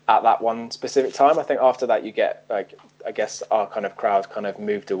at that one specific time. I think after that you get like, I guess our kind of crowd kind of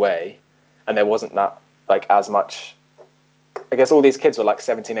moved away, and there wasn't that like as much I guess all these kids were like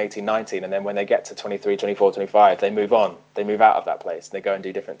 17, 18, 19, and then when they get to 23, 24, 25, they move on. They move out of that place and they go and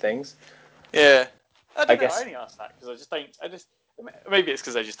do different things. Yeah. I don't know. guess I only asked that because I just maybe it's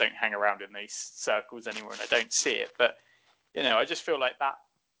because I just don't hang around in these circles anymore and I don't see it. But I just feel like that,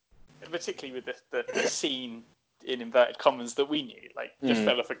 particularly with the scene in inverted commas that we knew, like just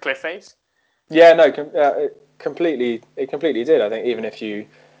fell off a cliff face. Yeah, no, it completely did. I think even if you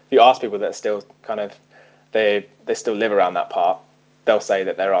ask people that are still kind of they still live around that part, they'll say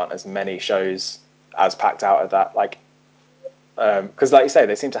that there aren't as many shows as packed out of that. Like, because like you say,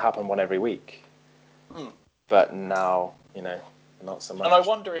 they seem to happen one every week. But now, not so much. And I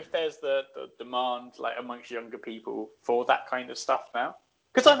wonder if there's the demand, like amongst younger people, for that kind of stuff now.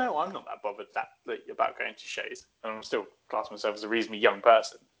 Because I know I'm not that bothered about going to shows, and I'm still class myself as a reasonably young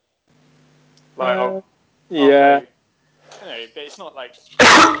person. Like, yeah. But it's not like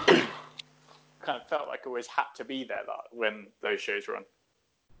kind of felt like I always had to be there when those shows run.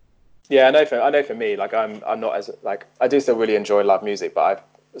 Yeah, I know for me, like I'm not as like I do still really enjoy live music, but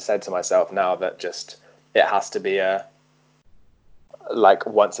I've said to myself now that just it has to be a like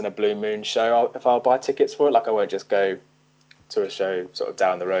once in a blue moon show if I'll buy tickets for it. Like I won't just go to a show sort of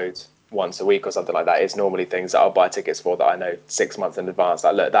down the road once a week or something like that. It's normally things that I'll buy tickets for that I know 6 months in advance.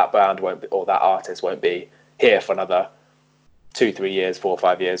 Like, look, that band won't be, or that artist won't be here for another 2-3 years, 4 or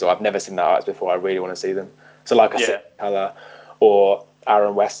 5 years, or I've never seen that artist before. I really want to see them. So like I said, Colour or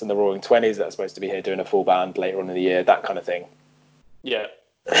Aaron West and the Roaring Twenties that are supposed to be here doing a full band later on in the year, that kind of thing. Yeah.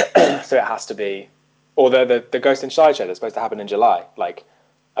 So it has to be, or the Ghost in Shine show that's supposed to happen in July, like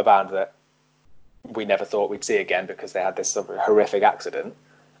a band that we never thought we'd see again because they had this sort of horrific accident.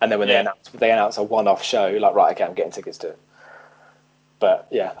 And then when they announce a one-off show, like, right, okay, I'm getting tickets to it. But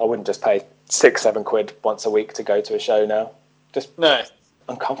yeah, I wouldn't just pay 6-7 quid once a week to go to a show now. Just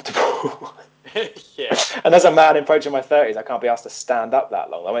uncomfortable. Yeah. And as a man approaching my 30s, I can't be asked to stand up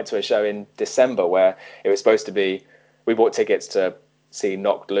that long. I went to a show in December where it was supposed to be, we bought tickets to see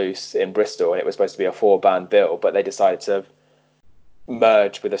Knocked Loose in Bristol, and it was supposed to be a 4-band bill, but they decided to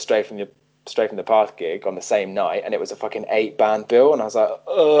merge with a Straight from the Path gig on the same night, and it was a fucking 8-band bill, and I was like,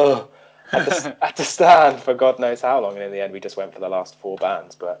 ugh. I had to stand for God knows how long, and in the end we just went for the last 4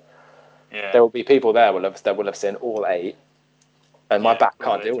 bands. But there will be people there that will have seen all 8, and my back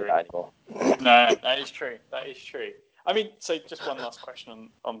can't deal with that anymore. No, that is true. I mean, so just one last question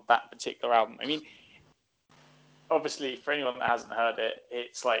on that particular album. I mean, obviously, for anyone that hasn't heard it,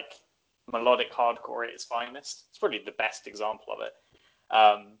 it's like melodic hardcore at its finest. It's probably the best example of it.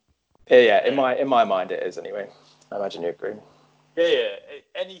 Yeah, in my mind it is anyway. I imagine you agree. Yeah.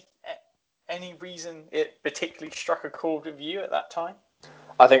 Any reason it particularly struck a chord with you at that time?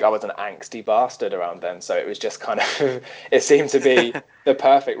 I think I was an angsty bastard around then, so it was just kind of it seemed to be the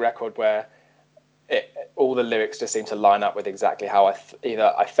perfect record where all the lyrics just seemed to line up with exactly how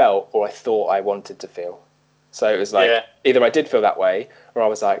either I felt or I thought I wanted to feel. So it was like either I did feel that way, or I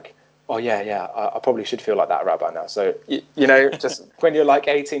was like, oh yeah, I probably should feel like that right by now. So just when you're like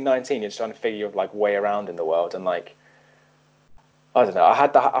 18, 19, you're just trying to figure your like way around in the world, and like I don't know.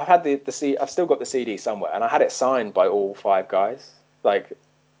 I've still got the CD somewhere, and I had it signed by all 5 guys, like,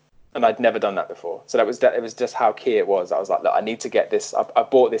 and I'd never done that before. So it was just how key it was. I was like, look, I need to get this. I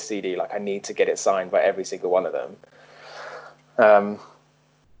bought this CD, like I need to get it signed by every single one of them.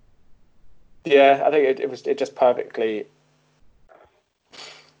 Yeah, I think it just perfectly.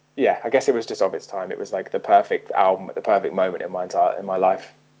 Yeah, I guess it was just of its time. It was like the perfect album at the perfect moment in my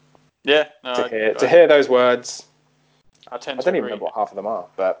life. Yeah, to hear those words. I don't even remember what half of them are,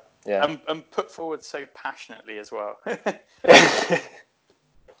 but yeah. And put forward so passionately as well. I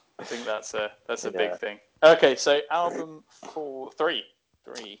think that's a big thing. Okay, so album 3.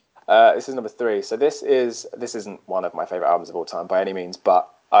 This is number 3. So this isn't one of my favorite albums of all time by any means, but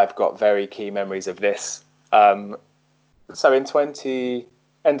I've got very key memories of this. So in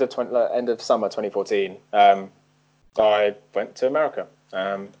end of summer 2014, I went to America,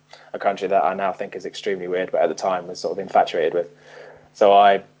 a country that I now think is extremely weird, but at the time was sort of infatuated with. So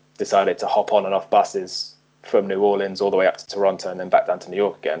I decided to hop on and off buses from New Orleans all the way up to Toronto and then back down to New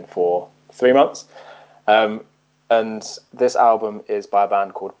York again for 3 months. And this album is by a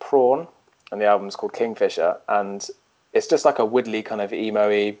band called Prawn, and the album's called Kingfisher, and it's just like a woodly kind of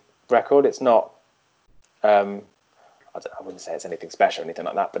emo-y record. It's not, I wouldn't say it's anything special or anything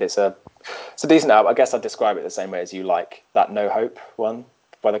like that, but it's a decent album. I guess I'd describe it the same way as you like that No Hope one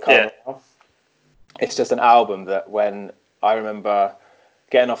by the Carnival. Yeah. It's just an album that when I remember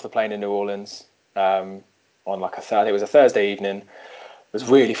getting off the plane in New Orleans on like I think it was a Thursday evening, it was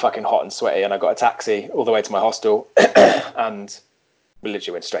really fucking hot and sweaty, and I got a taxi all the way to my hostel, and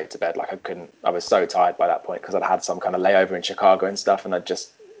literally went straight to bed. Like I was so tired by that point because I'd had some kind of layover in Chicago and stuff, and I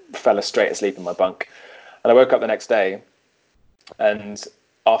just fell straight asleep in my bunk. And I woke up the next day, and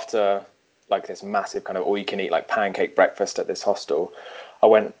after like this massive kind of all you can eat like pancake breakfast at this hostel, I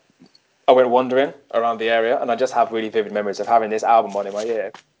went wandering around the area, and I just have really vivid memories of having this album on in my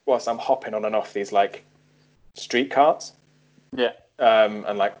ear whilst I'm hopping on and off these like street carts. Yeah.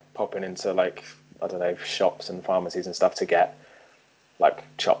 And like popping into like, I don't know, shops and pharmacies and stuff to get like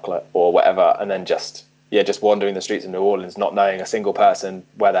chocolate or whatever, and then just wandering the streets of New Orleans, not knowing a single person,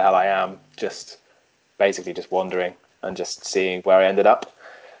 where the hell I am, just basically just wandering and just seeing where I ended up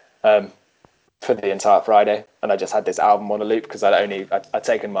for the entire Friday. And I just had this album on a loop because I'd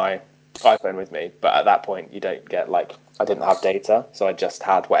taken my iPhone with me, but at that point you don't get like, I didn't have data, so I just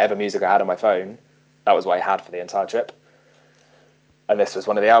had whatever music I had on my phone. That was what I had for the entire trip. And this was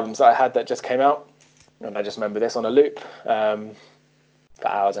one of the albums that I had that just came out, and I just remember this on a loop for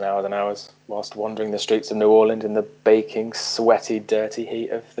hours and hours and hours whilst wandering the streets of New Orleans in the baking, sweaty, dirty heat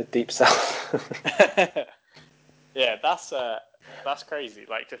of the deep south. Yeah, that's crazy.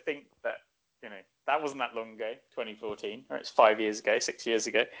 Like, to think that, that wasn't that long ago, 2014, or it's 5 years ago, 6 years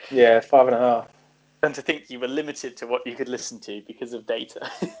ago. Yeah, 5.5. And to think you were limited to what you could listen to because of data.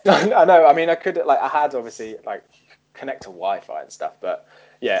 I know. I mean, I had obviously like connect to Wi-Fi and stuff, but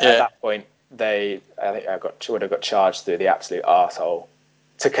at that point I think I would have got charged through the absolute arsehole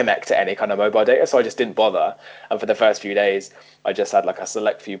to connect to any kind of mobile data, so I just didn't bother. And for the first few days I just had like a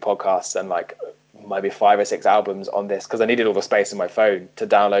select few podcasts and like maybe 5 or 6 albums on this, because I needed all the space in my phone to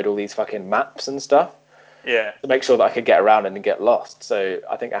download all these fucking maps and stuff, to make sure that I could get around and get lost. So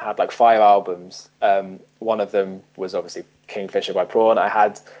I think I had like 5 albums. One of them was obviously Kingfisher by Prawn. I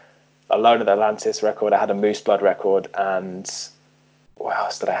had Alone at Atlantis record, I had a Moose Blood record, and what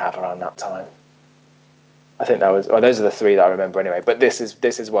else did I have around that time? I think those are the 3 that I remember anyway. But this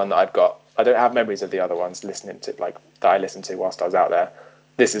is one that I've got. I don't have memories of the other ones listening to, like, that I listened to whilst I was out there.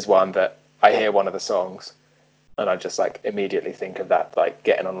 This is one that I hear one of the songs and I just like immediately think of that, like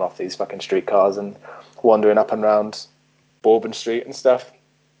getting on and off these fucking streetcars and wandering up and around Bourbon Street and stuff.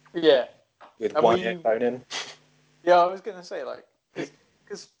 Yeah. With one earphone in. Yeah, I was going to say, like,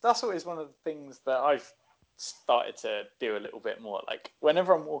 because that's always one of the things that I've started to do a little bit more. Like,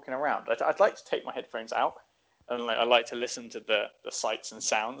 whenever I'm walking around, I'd like to take my headphones out, and like I like to listen to the sights and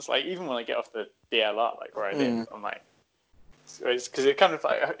sounds. Like, even when I get off the DLR, like where I live, I'm like, because it kind of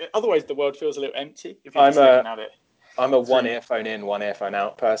like, otherwise the world feels a little empty if you're just looking at it. I'm a one earphone in, one earphone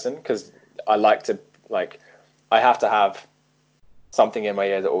out person, because I like to, like, I have to have something in my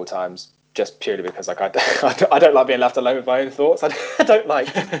ears at all times, just purely because like I don't like being left alone with my own thoughts. I don't like,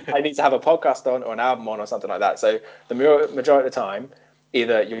 I need to have a podcast on or an album on or something like that. So the majority of the time,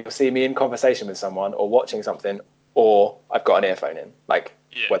 either you'll see me in conversation with someone or watching something, or I've got an earphone in. Like,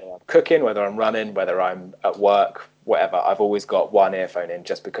 whether I'm cooking, whether I'm running, whether I'm at work, whatever, I've always got one earphone in,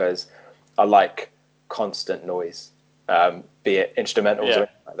 just because I like constant noise, be it instrumentals or anything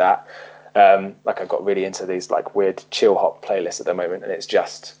like that. Like, I got really into these like weird chill hop playlists at the moment, and it's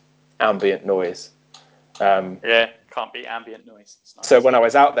just ambient noise. Can't be ambient noise. Nice. So when I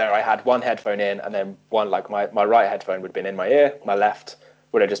was out there, I had one headphone in, and then one, like my right headphone would have been in my ear, my left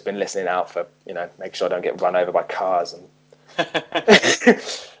would have just been listening out for, make sure I don't get run over by cars and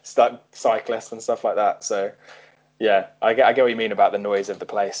cyclists and stuff like that. So yeah, I get what you mean about the noise of the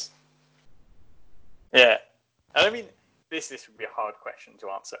place. Yeah, and I mean, this would be a hard question to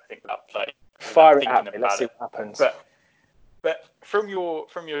answer. I think that, like, fire it at me. Let's see what happens. But from your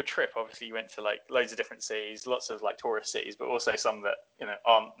trip, obviously you went to like loads of different cities, lots of like tourist cities, but also some that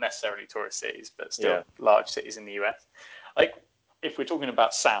aren't necessarily tourist cities, but still large cities in the US. Like, if we're talking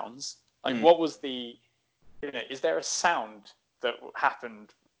about sounds, like what was the, is there a sound that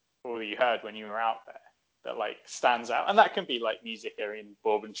happened or that you heard when you were out there that like stands out? And that can be like music here in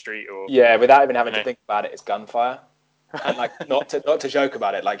Bourbon Street, or without even having to think about it, it's gunfire. And like, not to joke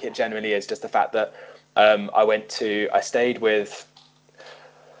about it, like it genuinely is just the fact that I stayed with.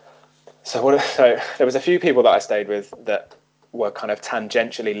 So there was a few people that I stayed with that were kind of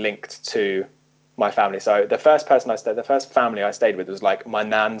tangentially linked to my family. So the first family I stayed with was like my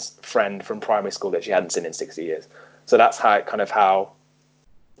nan's friend from primary school that she hadn't seen in 60 years. So that's how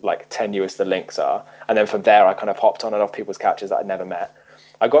like tenuous the links are. And then from there, I kind of hopped on and off people's couches that I'd never met.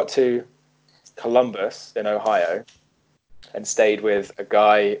 I got to Columbus in Ohio and stayed with a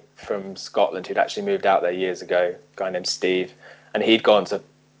guy from Scotland who'd actually moved out there years ago, a guy named Steve. And he'd gone to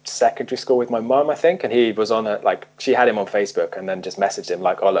secondary school with my mum, I think. And he was on she had him on Facebook, and then just messaged him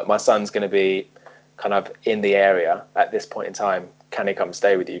like, oh, look, my son's going to be kind of in the area at this point in time. Can he come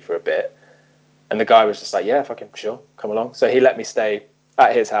stay with you for a bit? And the guy was just like, yeah, fucking sure, come along. So he let me stay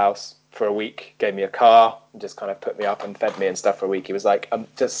at his house for a week, gave me a car, and just kind of put me up and fed me and stuff for a week. He was like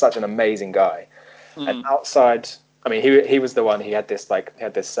just such an amazing guy. And outside, I mean, he was the one. He had this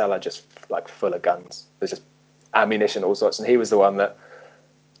cellar just like full of guns. There's just ammunition, all sorts, and he was the one that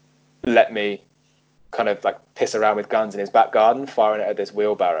let me kind of like piss around with guns in his back garden, firing it at this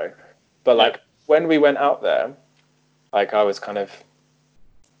wheelbarrow. But like when we went out there, like I was kind of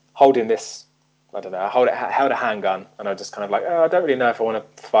holding this, I don't know, I held a handgun, and I was just kind of like, oh, I don't really know if I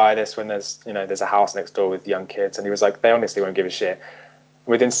want to fire this when there's a house next door with young kids. And he was like, they honestly won't give a shit.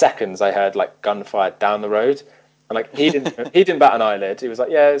 Within seconds, I heard like gunfire down the road, and like he didn't bat an eyelid. He was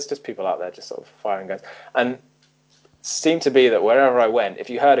like, yeah, it's just people out there just sort of firing guns. And seemed to be that wherever I went, if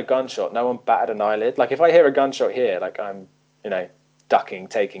you heard a gunshot, no one batted an eyelid. Like if I hear a gunshot here, like I'm ducking,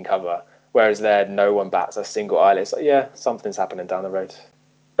 taking cover, whereas there no one bats a single eyelid. It's like, yeah, something's happening down the road.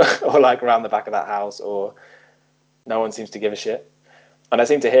 Or like around the back of that house, or no one seems to give a shit. And I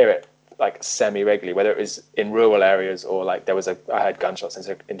seem to hear it like semi-regularly, whether it was in rural areas or like I heard gunshots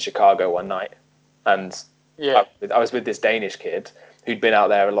in Chicago one night, and I was with this Danish kid who'd been out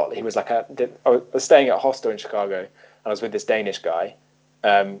there a lot. He was like I was staying at a hostel in Chicago, and I was with this Danish guy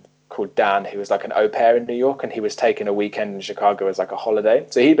called Dan, who was like an au pair in New York, and he was taking a weekend in Chicago as like a holiday.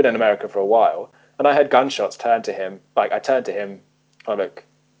 So he'd been in America for a while, and I heard gunshots turn to him. Like I turned to him, I'm like,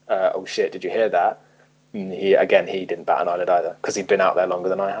 oh shit, did you hear that? And he didn't bat an eyelid either, because he'd been out there longer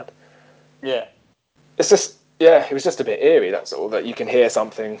than I had. Yeah. It's just, it was just a bit eerie, that's all, that you can hear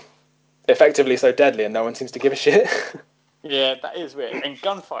something effectively so deadly and no one seems to give a shit. Yeah, that is weird. And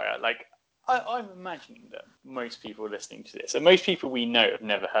gunfire, like, I'm imagining that most people listening to this, and most people we know have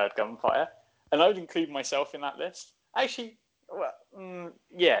never heard gunfire, and I would include myself in that list. Actually, well,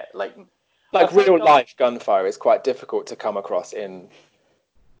 yeah, like real life gunfire is quite difficult to come across in.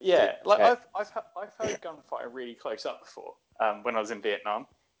 Yeah, like I've heard gunfire really close up before. When I was in Vietnam,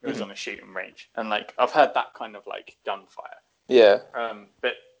 it was on a shooting range, and like I've heard that kind of like gunfire. Yeah.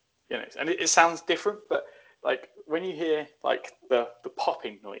 But and it sounds different, but like when you hear like the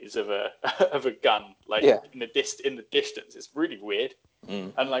popping noise of a gun, like in the distance, it's really weird.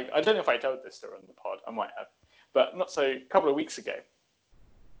 And like I don't know if I told this story on the pod, I might have, but not so. A couple of weeks ago,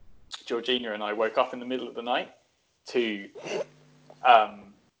 Georgina and I woke up in the middle of the night to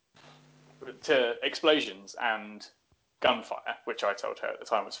explosions and gunfire, which I told her at the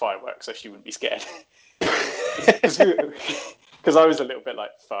time was fireworks, so she wouldn't be scared. Because I was a little bit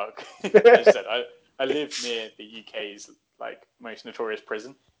like, fuck. As I said, I live near the UK's like most notorious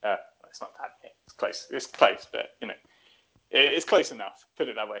prison. It's not that near. It's close. It's close, but it's close enough. Put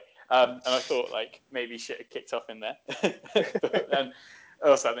it that way. And I thought like maybe shit had kicked off in there,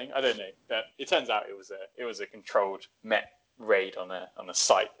 or something. I don't know. But it turns out it was a controlled Met raid on a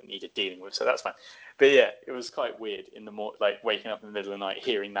site that needed dealing with, so that's fine. But yeah, it was quite weird in the like waking up in the middle of the night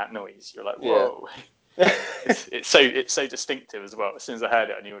hearing that noise. You're like, whoa. It's so distinctive as well. As soon as I heard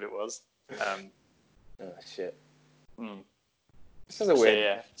it, I knew what it was. Oh shit. It's just a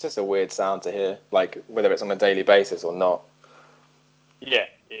weird. It's just a weird sound to hear, like whether it's on a daily basis or not. Yeah,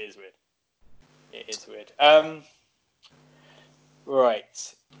 it is weird. It is weird.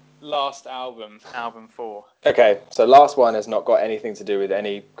 Right. Last album 4. Okay, so last one has not got anything to do with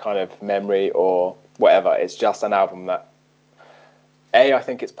any kind of memory or whatever. It's just an album that, I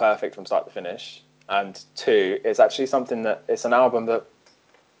think it's perfect from start to finish, and 2, it's actually something that it's an album that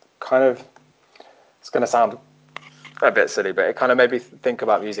kind of, it's going to sound a bit silly, but it kind of made me think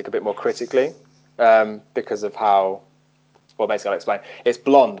about music a bit more critically, because of how, well, basically I'll explain. It's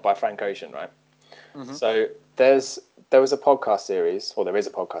Blonde by Frank Ocean, right? Mm-hmm. So there was a podcast series, or there is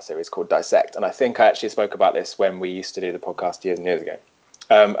a podcast series called Dissect, and I think I actually spoke about this when we used to do the podcast years and years ago,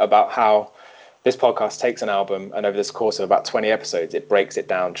 about how this podcast takes an album, and over this course of about 20 episodes, it breaks it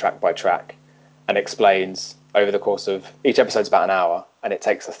down track by track and explains over the course of each episode's about an hour, and it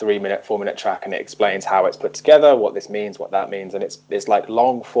takes a 3-minute, 4-minute track, and it explains how it's put together, what this means, what that means, and it's like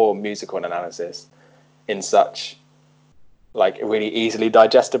long form musical analysis in such like really easily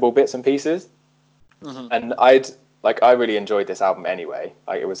digestible bits and pieces. Mm-hmm. And I really enjoyed this album anyway.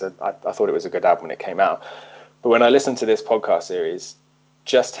 Like I thought it was a good album when it came out. But when I listened to this podcast series,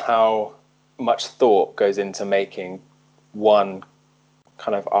 just how much thought goes into making one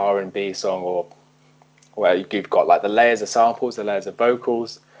kind of R&B song, or where you've got like the layers of samples, the layers of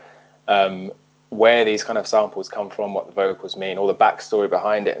vocals, where these kind of samples come from, what the vocals mean, all the backstory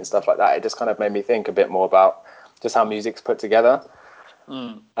behind it and stuff like that. It just kind of made me think a bit more about just how music's put together.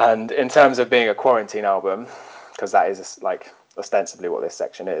 And in terms of being a quarantine album, because that is like ostensibly what this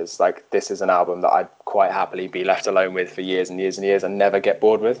section is, like this is an album that I'd quite happily be left alone with for years and years and years and never get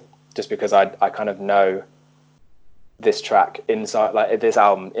bored with, just because I kind of know this track inside, like this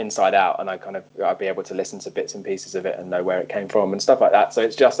album inside out, and I'd be able to listen to bits and pieces of it and know where it came from and stuff like that. So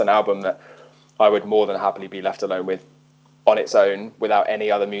it's just an album that I would more than happily be left alone with on its own without any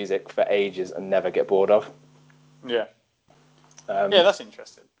other music for ages and never get bored of. Yeah. Yeah, that's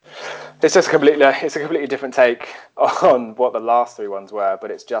interesting. It's just it's a completely different take on what the last three ones were, but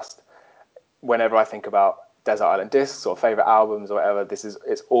it's just whenever I think about Desert Island Discs or favorite albums or whatever,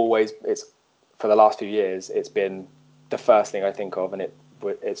 it's for the last few years, it's been the first thing I think of, and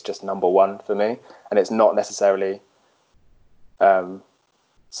it's just number one for me. And it's not necessarily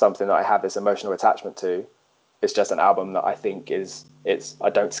something that I have this emotional attachment to. It's just an album that I think I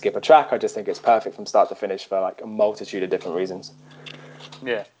don't skip a track. I just think it's perfect from start to finish for like a multitude of different reasons.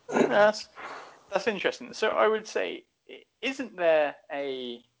 Yeah, that's interesting. So I would say, isn't there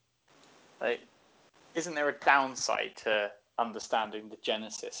a downside to understanding the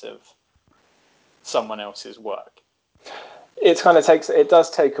genesis of someone else's work? It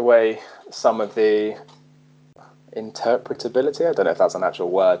does take away some of the interpretability. I don't know if that's an actual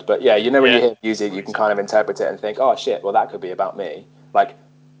word, but yeah, when you hear music, you can kind of interpret it and think, oh shit, well that could be about me. Like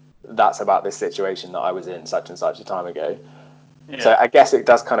that's about this situation that I was in such and such a time ago. Yeah. So I guess it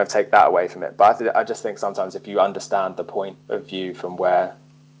does kind of take that away from it. But I just think sometimes if you understand the point of view from where,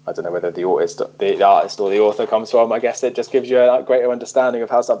 I don't know whether the artist or the author comes from, I guess it just gives you a greater understanding of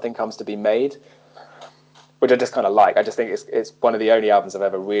how something comes to be made, which I just kind of like. I just think it's one of the only albums I've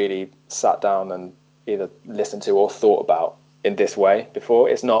ever really sat down and either listened to or thought about in this way before.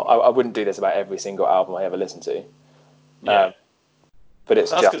 It's not. I wouldn't do this about every single album I ever listen to. Yeah. But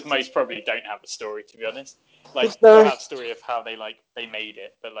that's because most probably don't have a story, to be honest. Like they'll have a story of how they made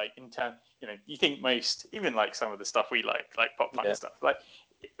it, but like in turn, you think most, even like some of the stuff we like pop punk stuff, like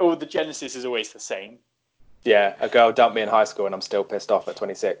all the genesis is always the same. Yeah, a girl dumped me in high school and I'm still pissed off at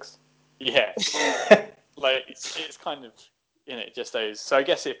 26. Yeah, like it's kind of just those. So I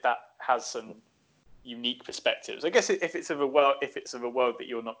guess if that has some unique perspectives, I guess if it's of a world that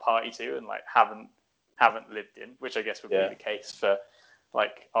you're not party to and like haven't lived in, which I guess would be the case for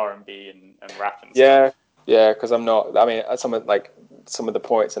like R&B and rap and stuff. Yeah, because I'm not. I mean, some of the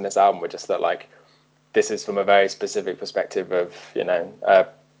points in this album were just that like this is from a very specific perspective of a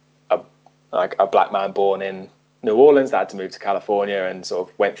black man born in New Orleans that had to move to California and sort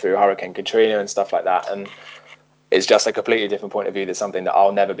of went through Hurricane Katrina and stuff like that, and it's just a completely different point of view. That's something that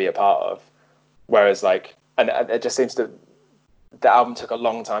I'll never be a part of. Whereas and it just seems that the album took a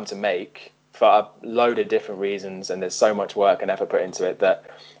long time to make for a load of different reasons, and there's so much work and effort put into it that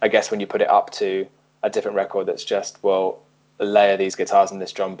I guess when you put it up to a different record that's just, well, layer these guitars and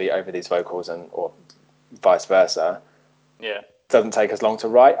this drum beat over these vocals or vice versa, it doesn't take as long to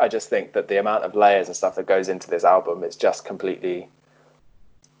write. I just think that the amount of layers and stuff that goes into this album is just completely,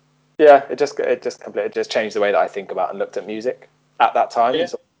 it just changed the way that I think about and looked at music at that time.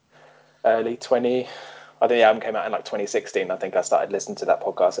 So early 20, I think the album came out in like 2016. I think I started listening to that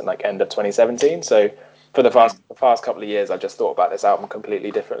podcast in like end of 2017. So for the past couple of years, I've just thought about this album completely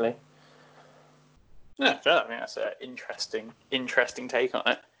differently. Yeah, fair. I mean, that's an interesting take on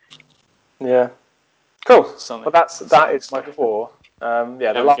it. Yeah, cool. Well, that is my 4.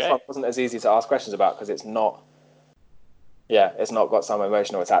 The last one wasn't as easy to ask questions about because it's not got some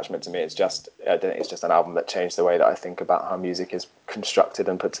emotional attachment to me. It's just I think it's just an album that changed the way that I think about how music is constructed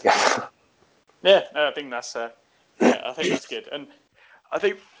and put together. Yeah, no, I think that's good, and I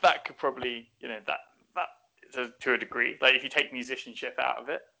think that could probably that to a degree, like if you take musicianship out of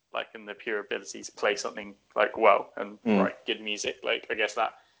it, like in the pure ability to play something like well and write good music, like I guess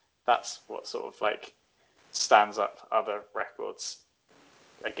that's what sort of like stands up other records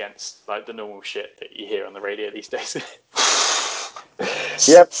against like the normal shit that you hear on the radio these days.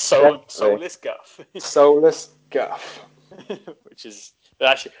 Yep. Soulless guff. Soulless guff. Which is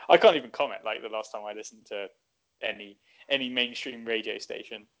actually, I can't even comment. Like the last time I listened to any mainstream radio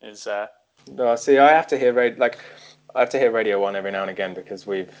station is. No, see, I have to hear Radio 1 every now and again because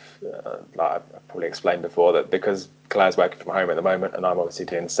I've probably explained before that because Claire's working from home at the moment and I'm obviously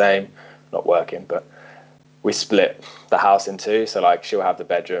doing the same, not working, but we split the house in two. So like she'll have the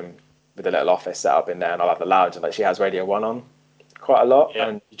bedroom with a little office set up in there and I'll have the lounge, and like she has Radio 1 on quite a lot,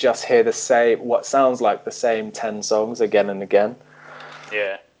 and you just hear what sounds like the same 10 songs again and again.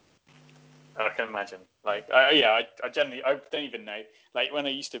 Yeah, I can imagine. Like, I generally, I don't even know. Like when I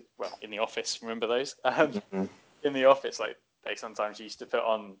used to, in the office, remember those? In the office, like they sometimes used to put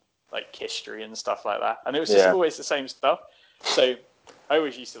on like history and stuff like that, and it was just always the same stuff. So I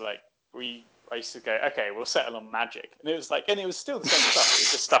always used to I used to go, okay, we'll settle on Magic, and it was still the same stuff. It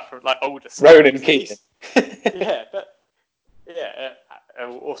was just stuff from like older stuff. Ronan Keating.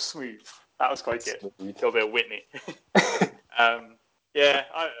 or Smooth. That was quite good. Smooth. A little bit of Whitney. Yeah,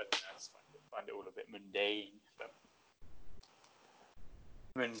 I don't know, I just find it all a bit mundane. But...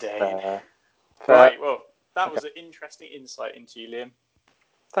 Mundane. Right, well, that was an interesting insight into you, Liam.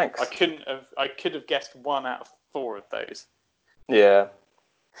 Thanks. I could have guessed 1 out of 4 of those. Yeah.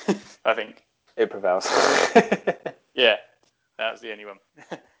 I think. It prevails. Yeah, that was the only one.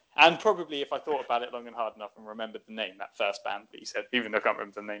 And probably if I thought about it long and hard enough and remembered the name, that first band that you said, even though I can't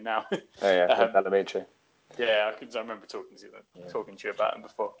remember the name now. Oh yeah, Bellamy. Yeah, I remember talking to you about them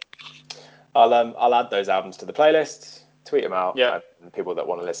before. I'll add those albums to the playlist, tweet them out, Yeah. and people that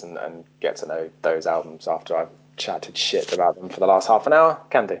want to listen and get to know those albums after I've chatted shit about them for the last half an hour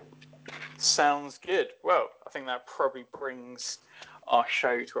can do. Sounds good. Well, I think that probably brings our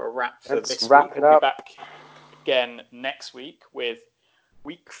show to a wrap for Let's this wrap week. it We'll up. be back again next week with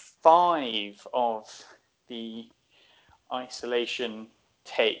week 5 of the isolation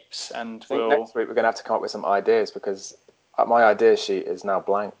tapes, and I think next week we're going to have to come up with some ideas because my idea sheet is now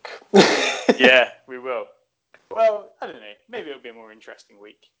blank. Yeah, we will. Well, I don't know. Maybe it'll be a more interesting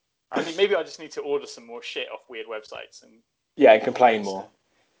week. I think maybe I just need to order some more shit off weird websites and and complain more.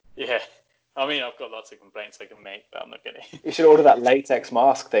 Yeah, I mean I've got lots of complaints I can make, but I'm not gonna. You should order that latex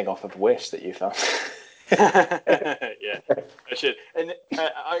mask thing off of Wish that you found. Yeah, I should, and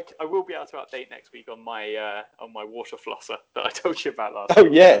I will be able to update next week on my water flosser that I told you about last week. Oh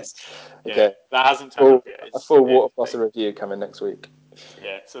yes. Yeah, Okay. that hasn't turned up yet. A full water flosser review coming next week.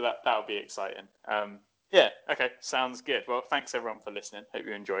 Yeah, so that'll be exciting. Yeah, okay, sounds good. Well, thanks everyone for listening. Hope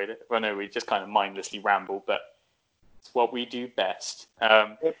you enjoyed it. I know we just kind of mindlessly ramble, but it's what we do best.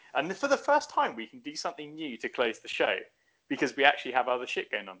 And for the first time, we can do something new to close the show because we actually have other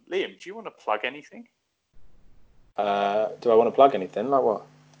shit going on. Liam, do you want to plug anything? Do I want to plug anything? Like what?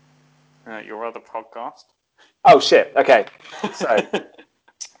 Your other podcast. Oh shit. Okay. So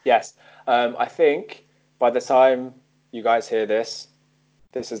yes, I think by the time you guys hear this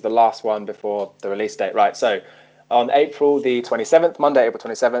is the last one before the release date. Right. So on April the 27th, Monday, April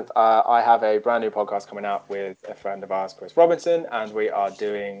 27th, I have a brand new podcast coming out with a friend of ours, Chris Robinson, and we are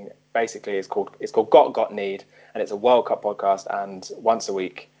doing basically it's called Got Need, and it's a World Cup podcast, and once a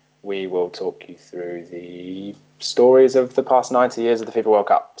week we will talk you through the stories of the past 90 years of the FIFA World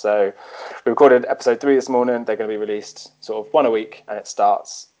Cup. So we recorded episode 3 this morning. They're going to be released sort of one a week, and it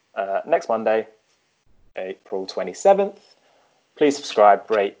starts next Monday, April 27th. Please subscribe,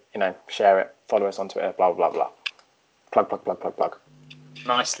 rate, share it, follow us on Twitter, blah, blah, blah. Plug.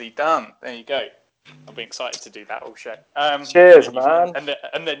 Nicely done. There you go. I'll be excited to do that all show. Cheers, man.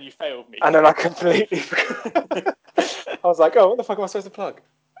 And then you failed me. And then I completely forgot. I was like, oh, what the fuck am I supposed to plug?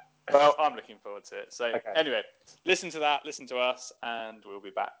 Well, I'm looking forward to it. So Anyway, listen to that, listen to us, and we'll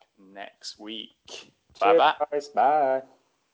be back next week. Cheers, Bye-bye. guys. Bye.